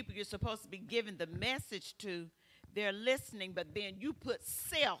the people you're supposed to be giving the message to. They're listening, but then you put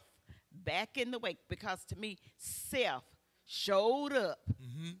self back in the way, because to me, self showed up.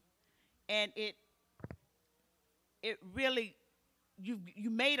 And it really, you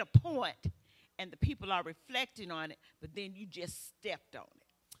made a point, and the people are reflecting on it, but then you just stepped on it.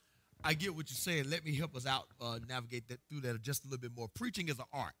 I get what you're saying. Let me help us out, navigate through that just a little bit more. Preaching is an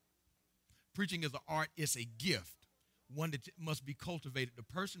art. Preaching is an art. It's a gift, one that must be cultivated. The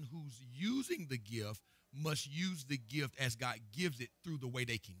person who's using the gift must use the gift as God gives it through the way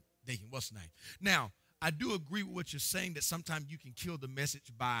they can what's the name? Now, I do agree with what you're saying, that sometimes you can kill the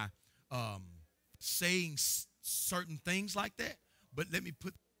message by saying certain things like that. But let me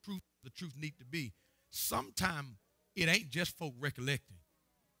put the truth need to be. Sometimes it ain't just folk recollecting.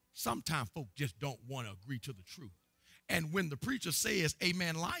 Sometimes folk just don't want to agree to the truth. And when the preacher says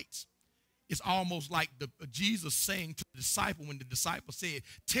amen lights, it's almost like Jesus saying to the disciple, when the disciple said,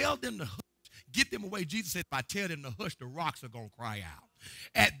 "Tell them to hush, get them away." Jesus said, "If I tell them to hush, the rocks are going to cry out."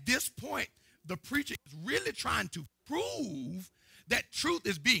 At this point, the preacher is really trying to prove that truth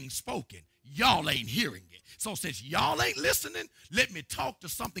is being spoken. Y'all ain't hearing it. So since y'all ain't listening, let me talk to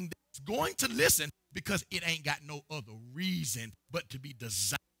something that's going to listen, because it ain't got no other reason but to be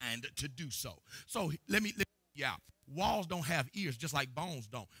designed to do so. So let me you out. Walls don't have ears, just like bones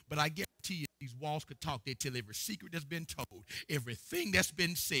don't. But I guarantee you, these walls could talk. They tell every secret that's been told, everything that's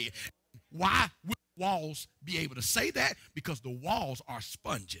been said. Why would walls be able to say that? Because the walls are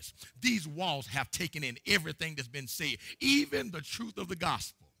sponges. These walls have taken in everything that's been said, even the truth of the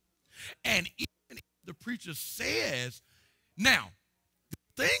gospel. And even if the preacher says, now,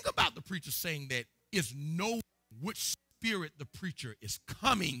 the thing about the preacher saying that is know which spirit the preacher is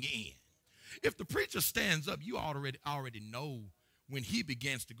coming in. If the preacher stands up, you already know when he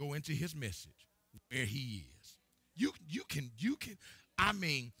begins to go into his message where he is. You can, I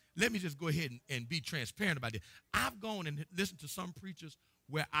mean, let me just go ahead and be transparent about it. I've gone and listened to some preachers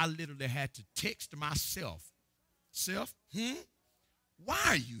where I literally had to text myself, why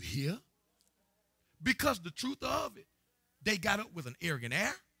are you here? Because the truth of it, they got up with an arrogant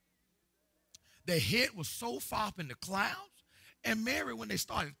air. Their head was so far up in the clouds. And Mary, when they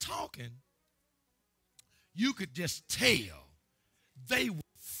started talking, you could just tell they were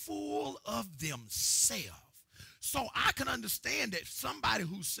full of themselves. So I can understand that somebody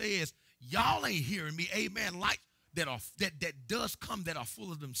who says, y'all ain't hearing me, amen, like that does come that are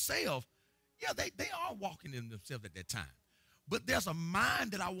full of themselves, yeah, they are walking in themselves at that time. But there's a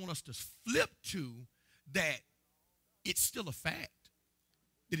mind that I want us to flip to, that it's still a fact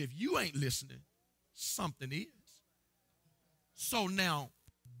that if you ain't listening, something is. So now,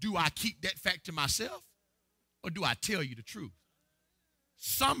 do I keep that fact to myself, or do I tell you the truth?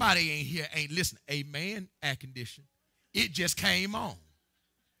 Somebody ain't here, ain't listening. Amen, air condition. It just came on.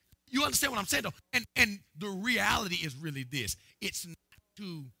 You understand what I'm saying, though? And the reality is really this. It's not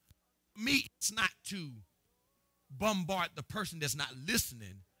to me, it's not to bombard the person that's not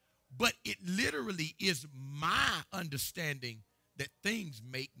listening, but it literally is my understanding that things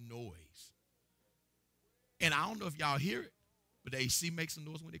make noise. And I don't know if y'all hear it, but the AC makes a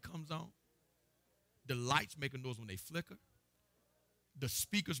noise when it comes on. The lights make a noise when they flicker. The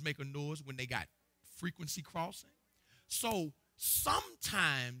speakers make a noise when they got frequency crossing. So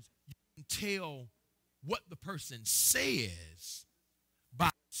sometimes you can tell what the person says by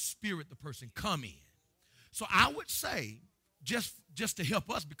the spirit the person come in. So I would say, just to help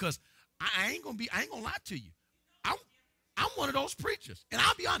us, because I ain't gonna lie to you. I'm one of those preachers. And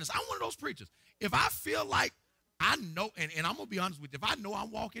I'll be honest, I'm one of those preachers. If I feel like I know, and I'm gonna be honest with you, if I know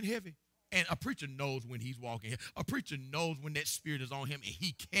I'm walking heavy, and a preacher knows when he's walking, a preacher knows when that spirit is on him, and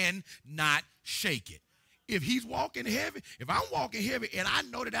he cannot shake it. If he's walking heavy, if I'm walking heavy, and I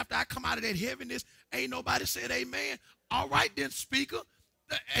know that after I come out of that heaviness, ain't nobody said amen, all right then, speaker,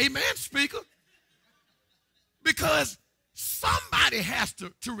 amen, speaker. Because somebody has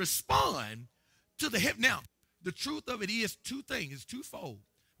to respond to the heaven. Now, the truth of it is two things. It's twofold.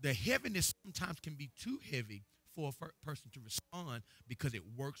 The heaviness sometimes can be too heavy for a person to respond because it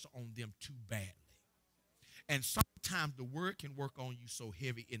works on them too badly. And sometimes the word can work on you so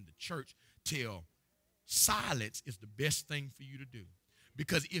heavy in the church till silence is the best thing for you to do.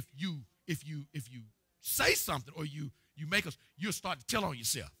 Because if you say something, or you make us, you'll start to tell on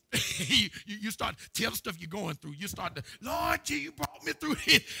yourself. you start to tell the stuff you're going through. You start to, Lord, you brought me through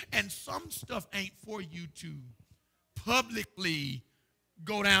it. And some stuff ain't for you to publicly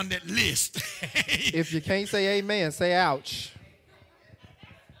go down that list. If you can't say amen, say ouch.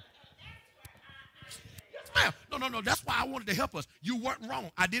 Yes, ma'am. No. That's why I wanted to help us. You weren't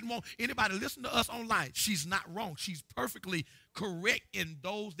wrong. I didn't want anybody to listen to us online. She's not wrong. She's perfectly correct in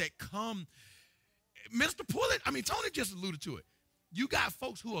those that come. Minister Pullett, Tony just alluded to it. You got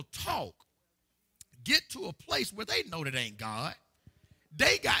folks who will talk, get to a place where they know that ain't God.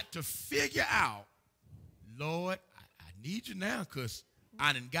 They got to figure out, Lord, I need you now, because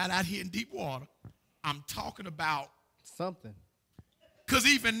I done got out here in deep water. I'm talking about something. Because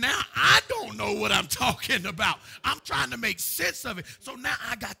even now, I don't know what I'm talking about. I'm trying to make sense of it. So now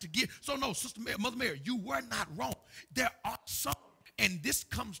I got to get. So no, Sister Mary, Mother Mary, you were not wrong. There are some, and this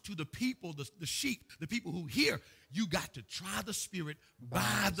comes to the people, the sheep, the people who hear. You got to try the spirit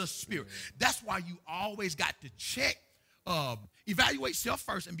by the spirit. That's why you always got to check, evaluate self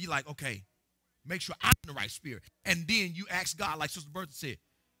first and be like, okay, make sure I'm in the right spirit. And then you ask God, like Sister Bertha said,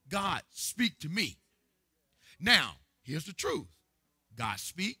 God, speak to me. Now, here's the truth. God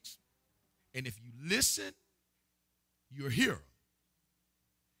speaks, and if you listen, you're a hearer.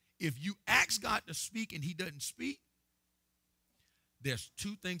 If you ask God to speak and he doesn't speak, there's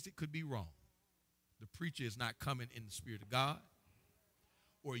two things that could be wrong. The preacher is not coming in the spirit of God,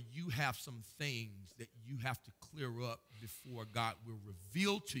 or you have some things that you have to clear up before God will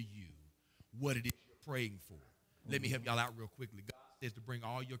reveal to you what it is you're praying for. Let me help y'all out real quickly. God says to bring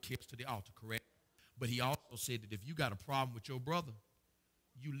all your cares to the altar, correct? But he also said that if you got a problem with your brother,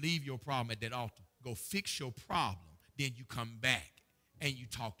 you leave your problem at that altar. Go fix your problem. Then you come back and you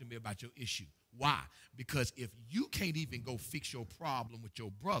talk to me about your issue. Why? Because if you can't even go fix your problem with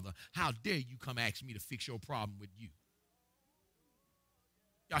your brother, how dare you come ask me to fix your problem with you?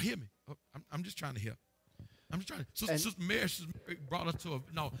 Y'all hear me? Oh, I'm just trying to help. I'm just trying to. Sister Mary brought us to a,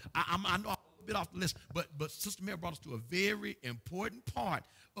 no, I know I'm a bit off the list, but Sister Mary brought us to a very important part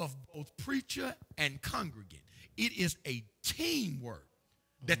of both preacher and congregant. It is a teamwork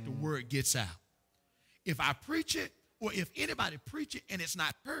that the word gets out. If I preach it, or if anybody preach it and it's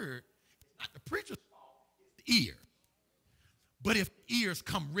not heard, it's not the preacher's fault, it's the ear. But if the ears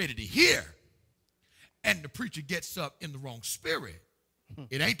come ready to hear, and the preacher gets up in the wrong spirit,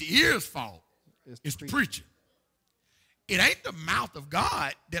 it ain't the ear's fault, it's the preacher. It ain't the mouth of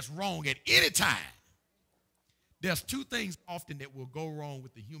God that's wrong at any time. There's two things often that will go wrong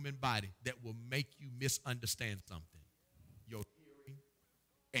with the human body that will make you misunderstand something: your hearing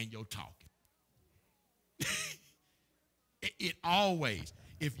and your talking. It always,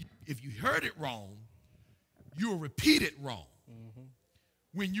 if you heard it wrong, you'll repeat it wrong. Mm-hmm.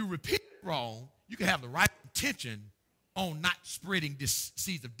 When you repeat it wrong, you can have the right intention on not spreading this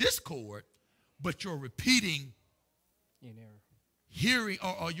seeds of discord, but you're repeating in error. Hearing,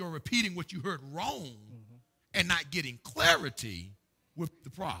 or you're repeating what you heard wrong, mm-hmm, and not getting clarity with the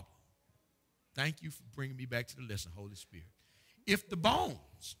problem. Thank you for bringing me back to the lesson, Holy Spirit. If the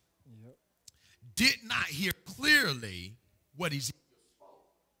bones did not hear clearly what Ezekiel spoke,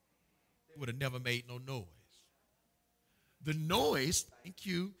 they would have never made no noise. The noise, thank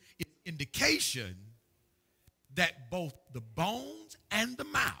you, is indication that both the bones and the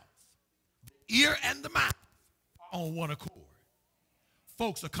mouth, the ear and the mouth, are on one accord.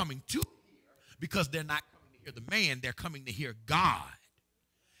 Folks are coming to hear because they're not coming to hear the man, they're coming to hear God.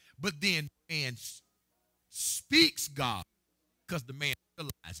 But then the man speaks God because the man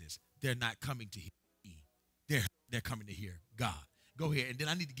realizes they're not coming to hear me. They're coming to hear God. Go ahead. And then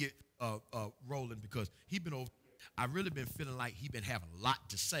I need to get Roland, because he been over. I've really been feeling like he been having a lot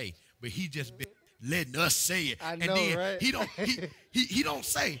to say, but he just been letting us say it. I know, and then right? he don't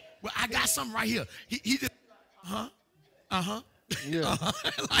say, well, I got something right here. He just, Yeah.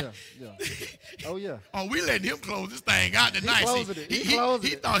 Like, yeah. Oh, yeah. Oh, we letting him close this thing out tonight. He closing it.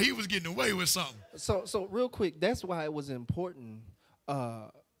 He thought he was getting away with something. So real quick, that's why it was important.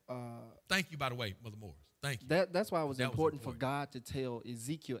 Thank you, by the way, Mother Morris. Thank you. That's why it was important for God to tell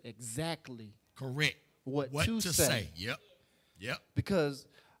Ezekiel exactly correct what to say. Yep. Because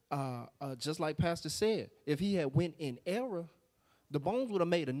just like Pastor said, if he had went in error, the bones would have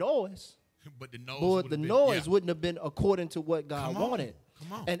made a noise. But the noise wouldn't have been according to what God wanted.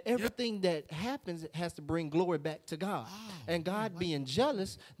 Come on. And everything that happens has to bring glory back to God. And God being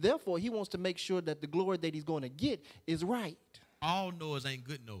jealous, therefore, he wants to make sure that the glory that he's going to get is right. All noise ain't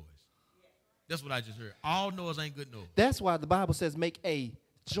good noise. That's what I just heard. All noise ain't good noise. That's why the Bible says make a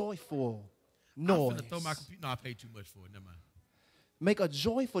joyful noise. I'm finna throw my computer. No, I paid too much for it. Never mind. Make a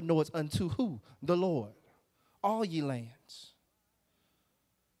joyful noise unto who? The Lord. All ye lands.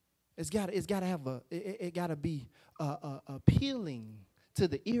 It's got to have it got to be appealing to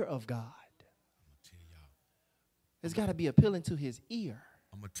the ear of God. I'm gonna tell y'all. It's got to be appealing to his ear.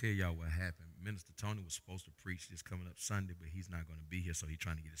 I'm gonna tell y'all what happened. Minister Tony was supposed to preach this coming up Sunday, but he's not gonna be here, so he's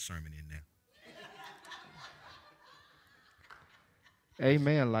trying to get his sermon in now.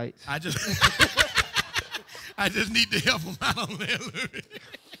 Amen, lights. I just need to help him out on that a little bit.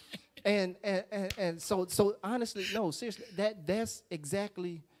 And so honestly, no, seriously, that's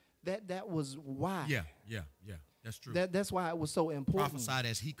exactly that was why. Yeah. That's true. That's why it was so important. Prophesied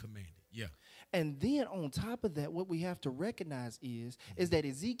as he commanded. Yeah. And then on top of that, what we have to recognize is that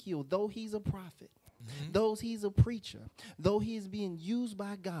Ezekiel, though he's a prophet, though he's a preacher, though he is being used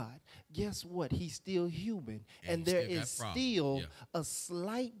by God, guess what? He's still human. And there is still a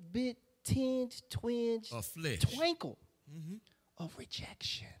slight bit twinge, twinkle of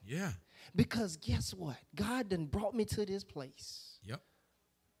rejection. Yeah. Because guess what? God done brought me to this place. Yep.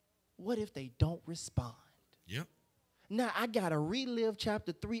 What if they don't respond? Yep. Now I got to relive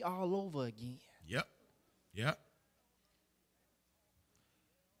chapter 3 all over again. Yep.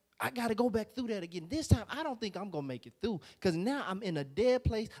 I got to go back through that again. This time, I don't think I'm going to make it through, because now I'm in a dead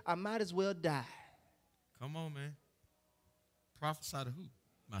place. I might as well die. Come on, man. Prophesy to who?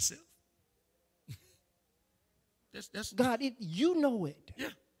 Myself? That's God, you know it. Yeah.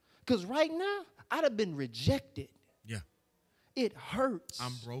 Because right now, I'd have been rejected. Yeah. It hurts.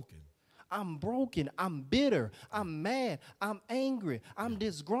 I'm broken. I'm broken. I'm bitter. I'm mad. I'm angry. I'm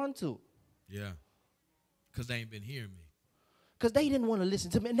disgruntled. Yeah. Because they ain't been hearing me. Because they didn't want to listen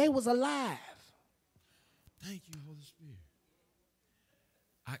to me, and they was alive. Thank you, Holy Spirit.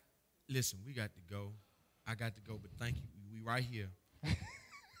 Listen, we got to go. I got to go, but thank you. We right here.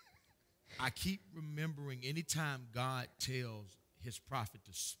 I keep remembering anytime God tells his prophet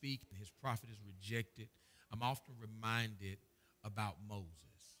to speak and his prophet is rejected, I'm often reminded about Moses.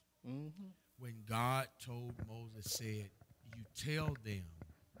 Mm-hmm. When God told Moses, said, you tell them,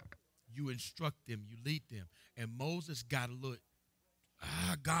 you instruct them, you lead them. And Moses got a look,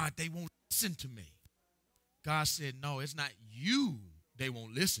 God, they won't listen to me. God said, no, it's not you they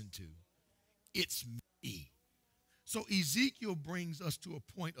won't listen to. It's me. So Ezekiel brings us to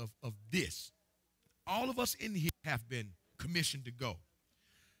a point of this. All of us in here have been commissioned to go.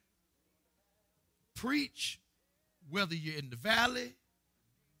 Preach, whether you're in the valley,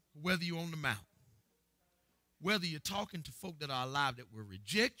 whether you're on the mountain, whether you're talking to folk that are alive that will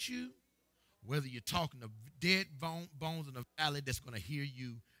reject you, whether you're talking to dead bones in the valley that's going to hear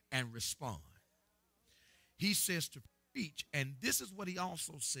you and respond. He says to preach, and this is what he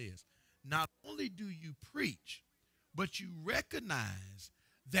also says. Not only do you preach, but you recognize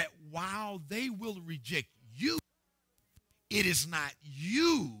that while they will reject you, it is not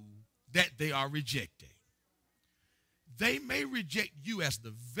you that they are rejecting. They may reject you as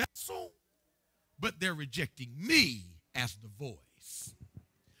the vessel, but they're rejecting me as the voice.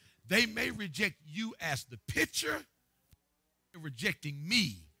 They may reject you as the pitcher, they're rejecting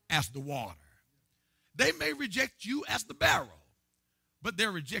me as the water. They may reject you as the barrel, but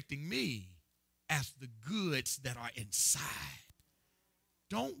they're rejecting me as the goods that are inside.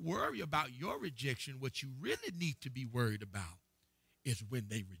 Don't worry about your rejection. What you really need to be worried about is when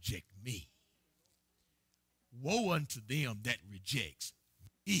they reject me. Woe unto them that rejects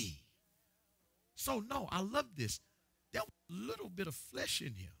me. So, no, I love this. There was a little bit of flesh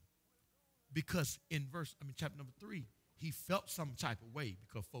in him because in chapter number 3, he felt some type of way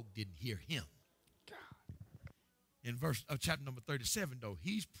because folk didn't hear him. In chapter number 37, though,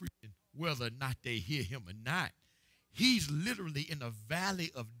 he's preaching whether or not they hear him or not. He's literally in a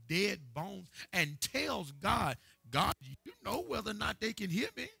valley of dead bones and tells God, God, you know whether or not they can hear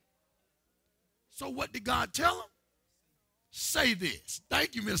me. So what did God tell him? Say this.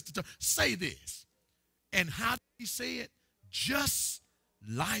 Thank you, Mr. Say this. And how did he say it? Just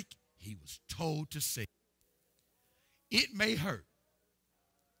like he was told to say. It may hurt.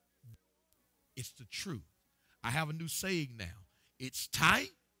 It's the truth. I have a new saying now. It's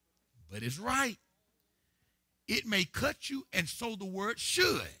tight, but it's right. It may cut you, and so the word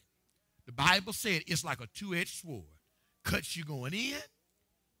should. The Bible said it's like a two-edged sword. Cuts you going in,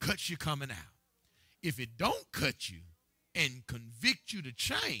 cuts you coming out. If it don't cut you and convict you to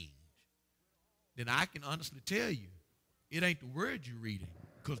change, then I can honestly tell you, it ain't the word you're reading,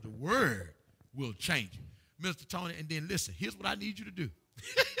 because the word will change you. Mr. Tony, and then listen, here's what I need you to do.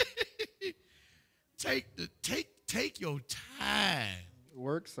 Take your time.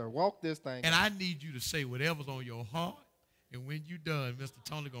 Work, sir. Walk this thing. And I need you to say whatever's on your heart. And when you're done, Mr.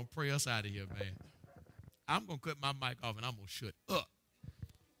 Tony going to pray us out of here, man. I'm going to cut my mic off and I'm going to shut up.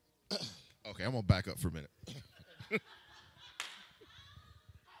 Okay, I'm going to back up for a minute.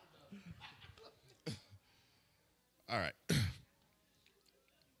 All right.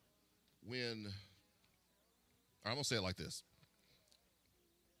 I'm going to say it like this.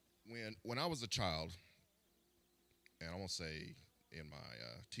 When I was a child, and I'm going to say in my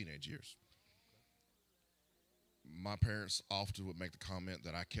teenage years, my parents often would make the comment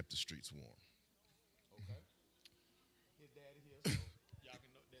that I kept the streets warm. Okay. His daddy here, so y'all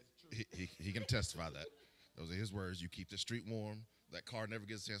can know that's true. He can testify that. Those are his words. You keep the street warm. That car never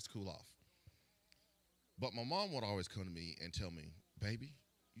gets a chance to cool off. But my mom would always come to me and tell me, baby,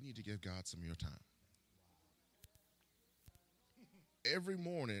 you need to give God some of your time. Every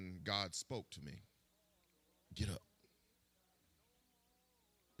morning, God spoke to me. Get up.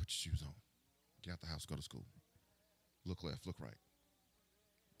 Put your shoes on. Get out the house, go to school. Look left, look right.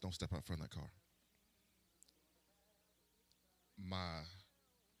 Don't step out front of that car. My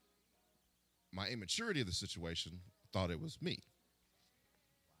immaturity of the situation thought it was me.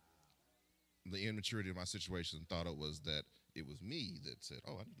 The immaturity of my situation thought it was me that said,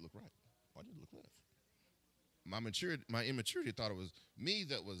 oh, I need to look right. Oh, I need to look left. My immaturity thought it was me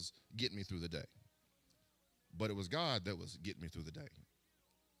that was getting me through the day. But it was God that was getting me through the day.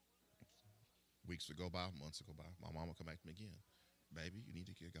 Weeks would go by, months would go by. My mom would come back to me again. Baby, you need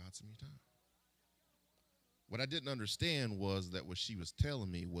to give God some of your time. What I didn't understand was that what she was telling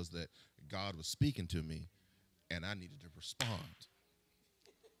me was that God was speaking to me and I needed to respond.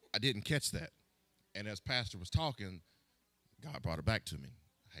 I didn't catch that. And as Pastor was talking, God brought it back to me.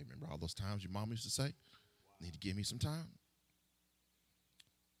 Hey, remember all those times your mom used to say, need to give me some time?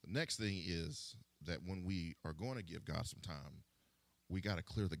 The next thing is that when we are going to give God some time, we got to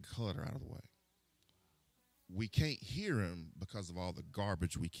clear the clutter out of the way. We can't hear him because of all the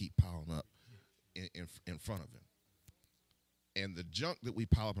garbage we keep piling up in front of him. And the junk that we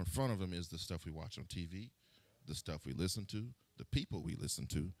pile up in front of him is the stuff we watch on TV, the stuff we listen to, the people we listen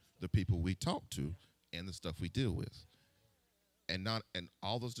to, the people we talk to, and the stuff we deal with. And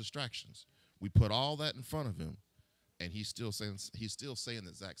all those distractions. We put all that in front of him, and he's still saying the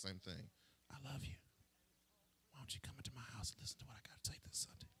exact same thing. I love you. Why don't you come into my house and listen to what I got to say this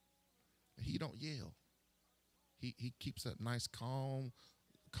Sunday? And he don't yell. He keeps that nice, calm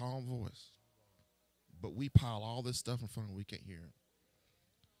voice. But we pile all this stuff in front of him, we can't hear him.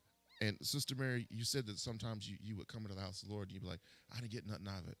 And Sister Mary, you said that sometimes you would come into the house of the Lord and you'd be like, I didn't get nothing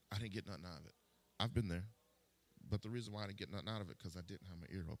out of it. I didn't get nothing out of it. I've been there. But the reason why I didn't get nothing out of it because I didn't have my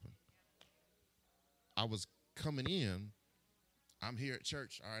ear open. I was coming in. I'm here at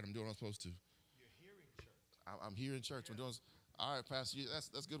church. All right, I'm doing what I'm supposed to. You're here in church. I'm here in church. I'm doing. All right, Pastor.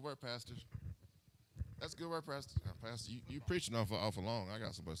 That's good work, Pastor. That's good work, Pastor. Pastor, you preaching awful long. I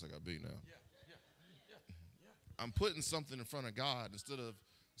got someplace I got to be now. Yeah. I'm putting something in front of God instead of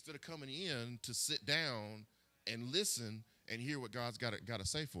coming in to sit down and listen and hear what God's got to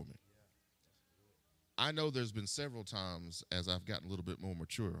say for me. I know there's been several times as I've gotten a little bit more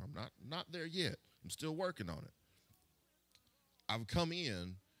mature. I'm not there yet. I'm still working on it. I've come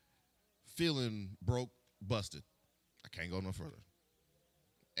in feeling broke, busted. I can't go no further.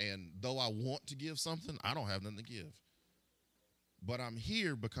 And though I want to give something, I don't have nothing to give. But I'm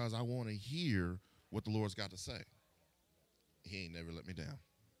here because I want to hear what the Lord's got to say. He ain't never let me down.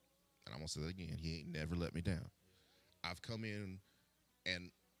 And I'm going to say that again. He ain't never let me down. I've come in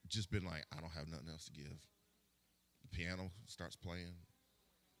and just been like, I don't have nothing else to give. The piano starts playing.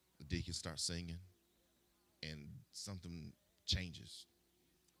 The deacon starts singing. And something changes.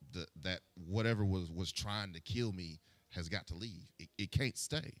 That whatever was trying to kill me has got to leave. It can't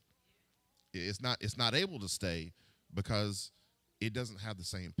stay. It's not able to stay because it doesn't have the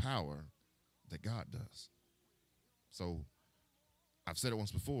same power that God does. So I've said it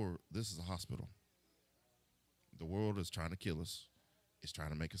once before, this is a hospital. The world is trying to kill us. It's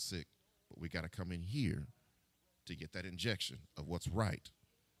trying to make us sick. But we got to come in here to get that injection of what's right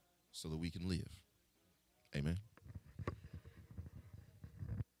so that we can live. Amen.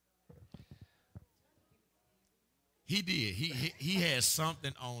 He did. He had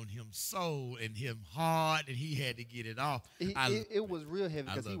something on him soul and him hard, and he had to get it off. It was real heavy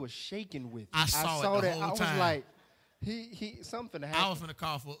because he was shaking with it. I saw it the whole time. I was like, he something happened. I was finna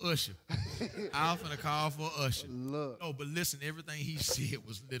call for Usher. Look. No, but listen, everything he said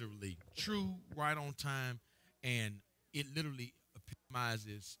was literally true, right on time, and it literally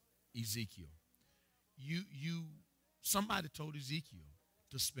epitomizes Ezekiel. Somebody told Ezekiel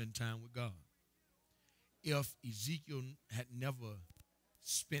to spend time with God. If Ezekiel had never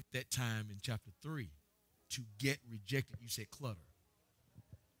spent that time in chapter 3 to get rejected, you said clutter,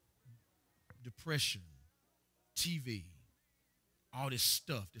 depression, TV, all this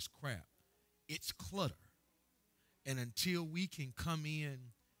stuff, this crap, it's clutter. And until we can come in,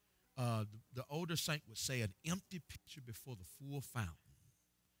 the older saint would say, an empty pitcher before the full fountain,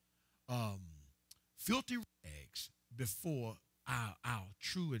 filthy rags before our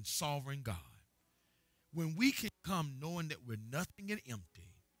true and sovereign God. When we can come knowing that we're nothing and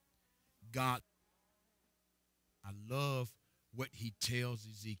empty, God, I love what he tells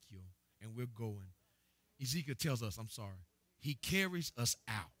Ezekiel, and we're going. Ezekiel tells us, he carries us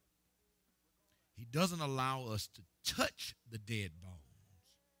out. He doesn't allow us to touch the dead bones,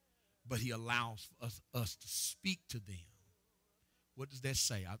 but he allows us to speak to them. What does that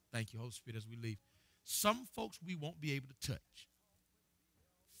say? I thank you, Holy Spirit, as we leave. Some folks we won't be able to touch.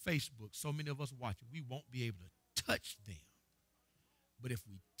 Facebook, so many of us watching, we won't be able to touch them. But if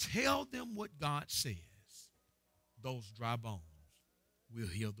we tell them what God says, those dry bones will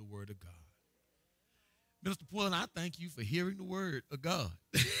hear the word of God. Minister Pullen, I thank you for hearing the word of God.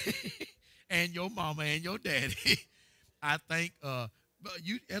 And your mama and your daddy. I thank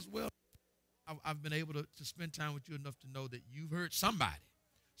you as well. I've been able to spend time with you enough to know that you've heard somebody.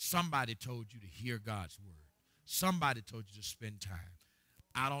 Somebody told you to hear God's word. Somebody told you to spend time.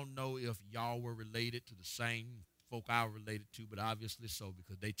 I don't know if y'all were related to the same folk I were related to, but obviously so,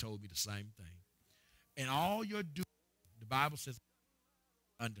 because they told me the same thing. And all you're doing, the Bible says,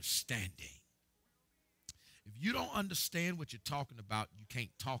 understanding. If you don't understand what you're talking about, you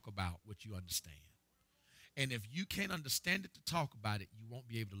can't talk about what you understand. And if you can't understand it to talk about it, you won't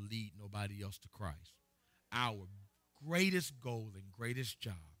be able to lead nobody else to Christ. Our greatest goal and greatest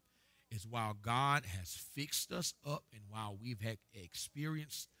job is while God has fixed us up and while we've had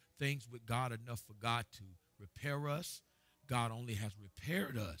experienced things with God enough for God to repair us, God only has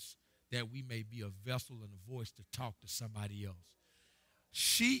repaired us that we may be a vessel and a voice to talk to somebody else.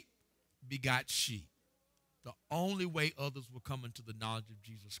 Sheep begot sheep. The only way others will come into the knowledge of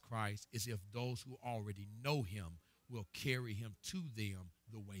Jesus Christ is if those who already know him will carry him to them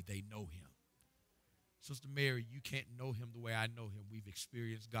the way they know him. Sister Mary, you can't know him the way I know him. We've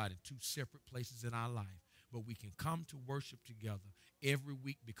experienced God in two separate places in our life, but we can come to worship together every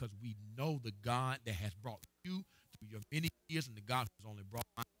week because we know the God that has brought you through your many years and the God who's only brought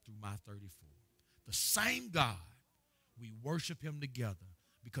mine through my 34. The same God, we worship him together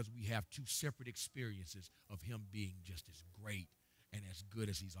because we have two separate experiences of him being just as great and as good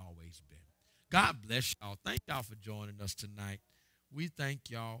as he's always been. God bless y'all. Thank y'all for joining us tonight. We thank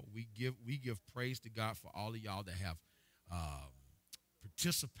y'all. We give praise to God for all of y'all that have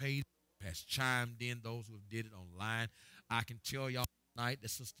participated, has chimed in, those who have did it online. I can tell y'all tonight that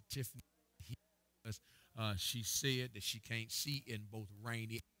Sister Tiffany, she said that she can't see in both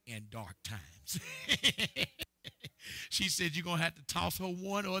rainy and dark times. She said you're going to have to toss her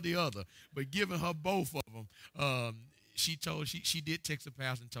one or the other, but giving her both of them, she did text the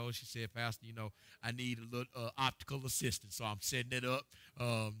pastor and told her, she said, Pastor, I need a little optical assistance, so I'm setting it up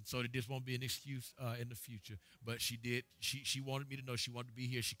so that this won't be an excuse in the future. But she wanted me to know she wanted to be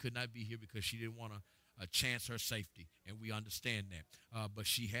here. She could not be here because she didn't want to chance her safety, and we understand that. But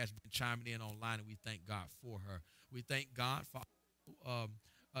she has been chiming in online, and we thank God for her. We thank God for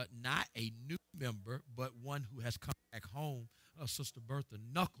not a new member, but one who has come back home, Sister Bertha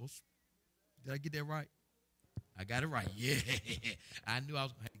Knuckles. Did I get that right? I got it right. Yeah. I knew I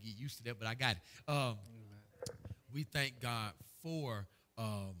was going to have to get used to that, but I got it. We thank God for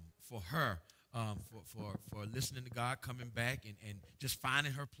her, for listening to God, coming back and just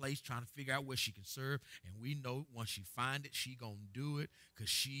finding her place, trying to figure out where she can serve. And we know once she find it, she going to do it because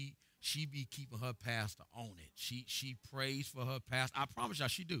she be keeping her pastor on it. She prays for her pastor. I promise y'all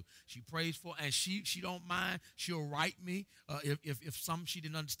she do. She prays for, and she don't mind. She'll write me if something she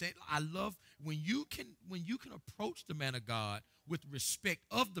didn't understand. I love when you can approach the man of God with respect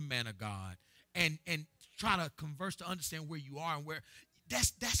of the man of God and try to converse to understand where you are and where.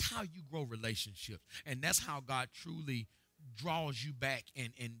 That's how you grow relationships, and that's how God truly draws you back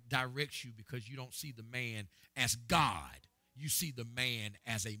and directs you, because you don't see the man as God. You see the man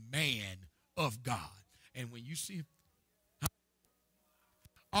as a man of God. And when you see him,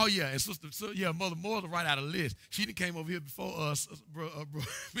 oh, yeah, and Mother Moore right out of the list. She done came over here before us,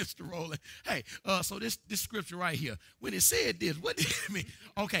 Mr. Rowland. Hey, so this scripture right here, when it said this, what did it mean?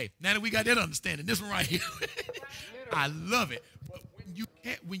 Okay, now that we got that understanding, this one right here, I love it. But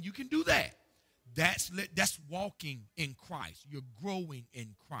when you can do that, that's walking in Christ. You're growing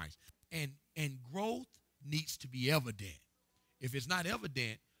in Christ. And growth needs to be evident. If it's not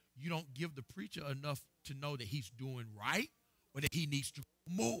evident, you don't give the preacher enough to know that he's doing right or that he needs to do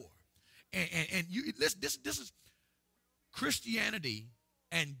more. And this is Christianity,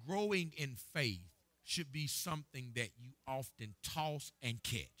 and growing in faith should be something that you often toss and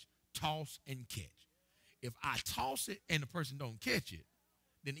catch. Toss and catch. If I toss it and the person don't catch it,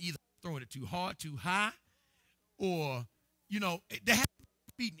 then either I'm throwing it too hard, too high, or, there has to be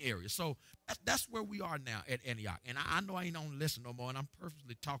a beating area. So that's where we are now at Antioch. And I know I ain't on the lesson no more, and I'm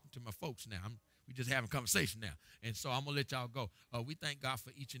purposely talking to my folks now. We just having a conversation now. And so I'm going to let y'all go. We thank God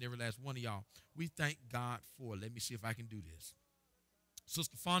for each and every last one of y'all. We thank God for, let me see if I can do this.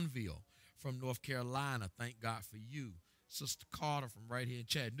 Sister Fonville from North Carolina, thank God for you. Sister Carter from right here in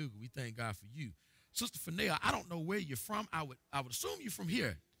Chattanooga, we thank God for you. Sister Fanel, I don't know where you're from. I would assume you're from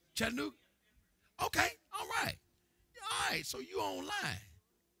here, Chattanooga. Okay, all right. All right, so you online.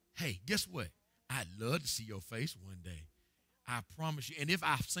 Hey, guess what? I'd love to see your face one day. I promise you. And if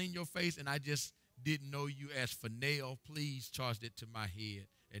I've seen your face and I just didn't know you as Fanel, please charge that to my head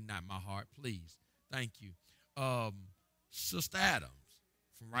and not my heart, please. Thank you. Sister Adams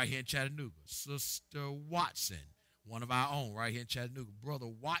from right here in Chattanooga. Sister Watson, one of our own right here in Chattanooga. Brother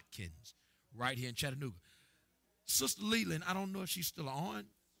Watkins, right here in Chattanooga. Sister Leland, I don't know if she's still on.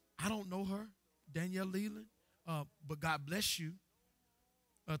 I don't know her, Danielle Leland, but God bless you.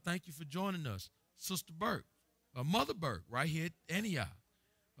 Thank you for joining us. Sister Burke, Mother Burke, right here at Antioch.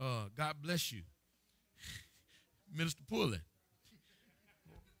 God bless you. Minister Pullen,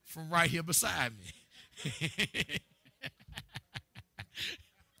 from right here beside me.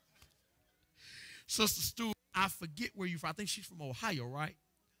 Sister Stewart, I forget where you're from. I think she's from Ohio, right?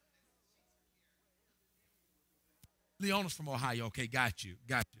 Leona's from Ohio. Okay, got you.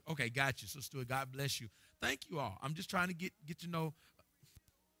 Got you. Okay, got you. So, Stuart, God bless you. Thank you all. I'm just trying to get to know.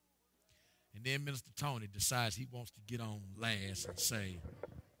 And then Minister Tony decides he wants to get on last and say,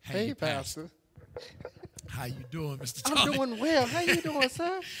 hey Pastor. How you doing, Mr. Tony? I'm doing well. How you doing,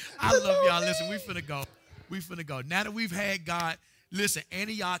 sir? I love y'all. Listen, we finna go. We finna go. Now that we've had God, listen,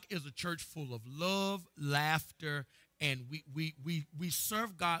 Antioch is a church full of love, laughter, and we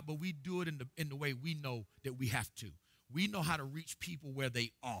serve God, but we do it in the way we know that we have to. We know how to reach people where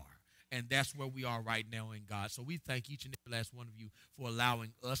they are. And that's where we are right now in God. So we thank each and every last one of you for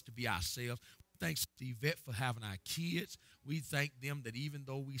allowing us to be ourselves. Thanks to Yvette for having our kids. We thank them that even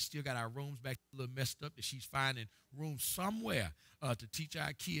though we still got our rooms back a little messed up, that she's finding room somewhere to teach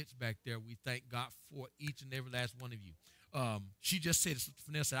our kids back there. We thank God for each and every last one of you. She just said, Sister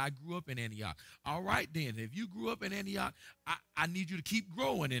Vanessa, I grew up in Antioch. All right, then. If you grew up in Antioch, I need you to keep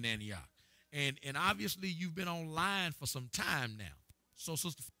growing in Antioch. And obviously, you've been online for some time now. So,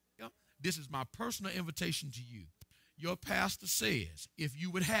 Sister, this is my personal invitation to you. Your pastor says, if you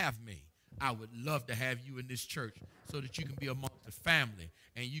would have me, I would love to have you in this church so that you can be amongst the family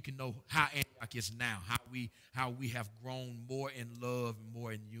and you can know how Antioch is now, how we have grown more in love and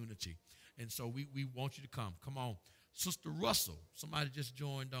more in unity. And so we want you to come. Come on. Sister Russell, somebody just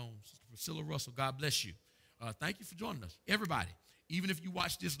joined on. Sister Priscilla Russell, God bless you. Thank you for joining us. Everybody, even if you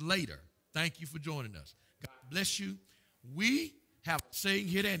watch this later, thank you for joining us. God bless you. We have a saying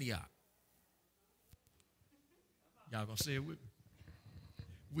here at Antioch. Y'all gonna say it with me?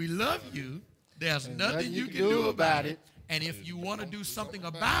 We love you. There's nothing you can do about it. And if you want to do something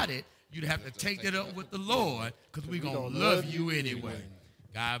about it, you'd have to take that up with the Lord, because we're going to love you anyway.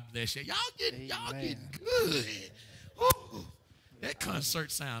 God bless you. Y'all get good. Ooh, that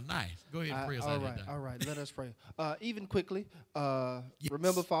concert sound nice. Go ahead and pray us out. All right. Let us pray. Even quickly,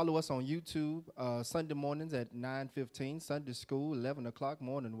 remember, follow us on YouTube Sunday mornings at 9:15, Sunday school, 11 o'clock,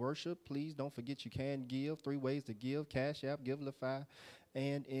 morning worship. Please don't forget you can give. 3 ways to give: Cash App, Givelify,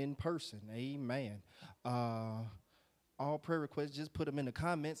 and in person. Amen. All prayer requests, just put them in the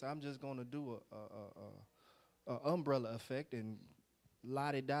comments. I'm just going to do a umbrella effect and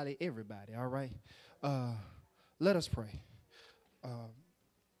lottie-dottie everybody, all right? Let us pray.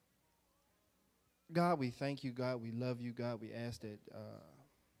 God, we thank you. God, we love you. God, we ask that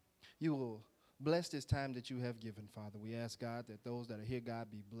you will bless this time that you have given, Father. We ask, God, that those that are here,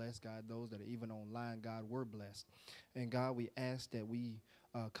 God, be blessed. God, those that are even online, God, were blessed. And, God, we ask that we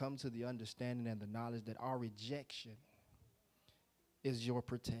come to the understanding and the knowledge that our rejection is your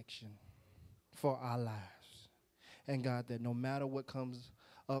protection for our lives. And, God, that no matter what comes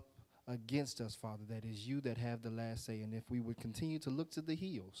up against us, Father, that is you that have the last say. And if we would continue to look to the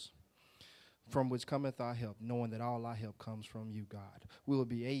hills from which cometh our help, knowing that all our help comes from you, God, we will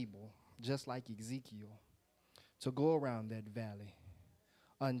be able, just like Ezekiel, to go around that valley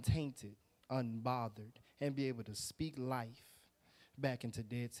untainted, unbothered, and be able to speak life back into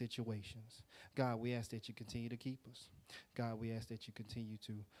dead situations. God, we ask that you continue to keep us. God, we ask that you continue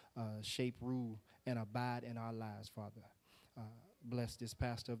to shape, rule, and abide in our lives, Father. Bless this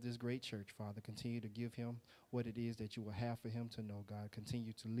pastor of this great church, Father. Continue to give him what it is that you will have for him to know, God.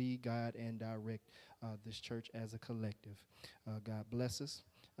 Continue to lead, guide, and direct this church as a collective. God, bless us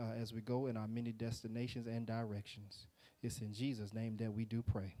as we go in our many destinations and directions. It's in Jesus' name that we do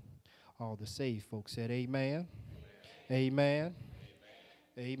pray. All the saved folks said amen. Amen.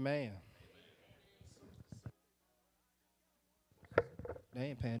 Amen. Amen. They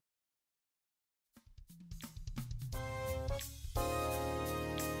ain't paying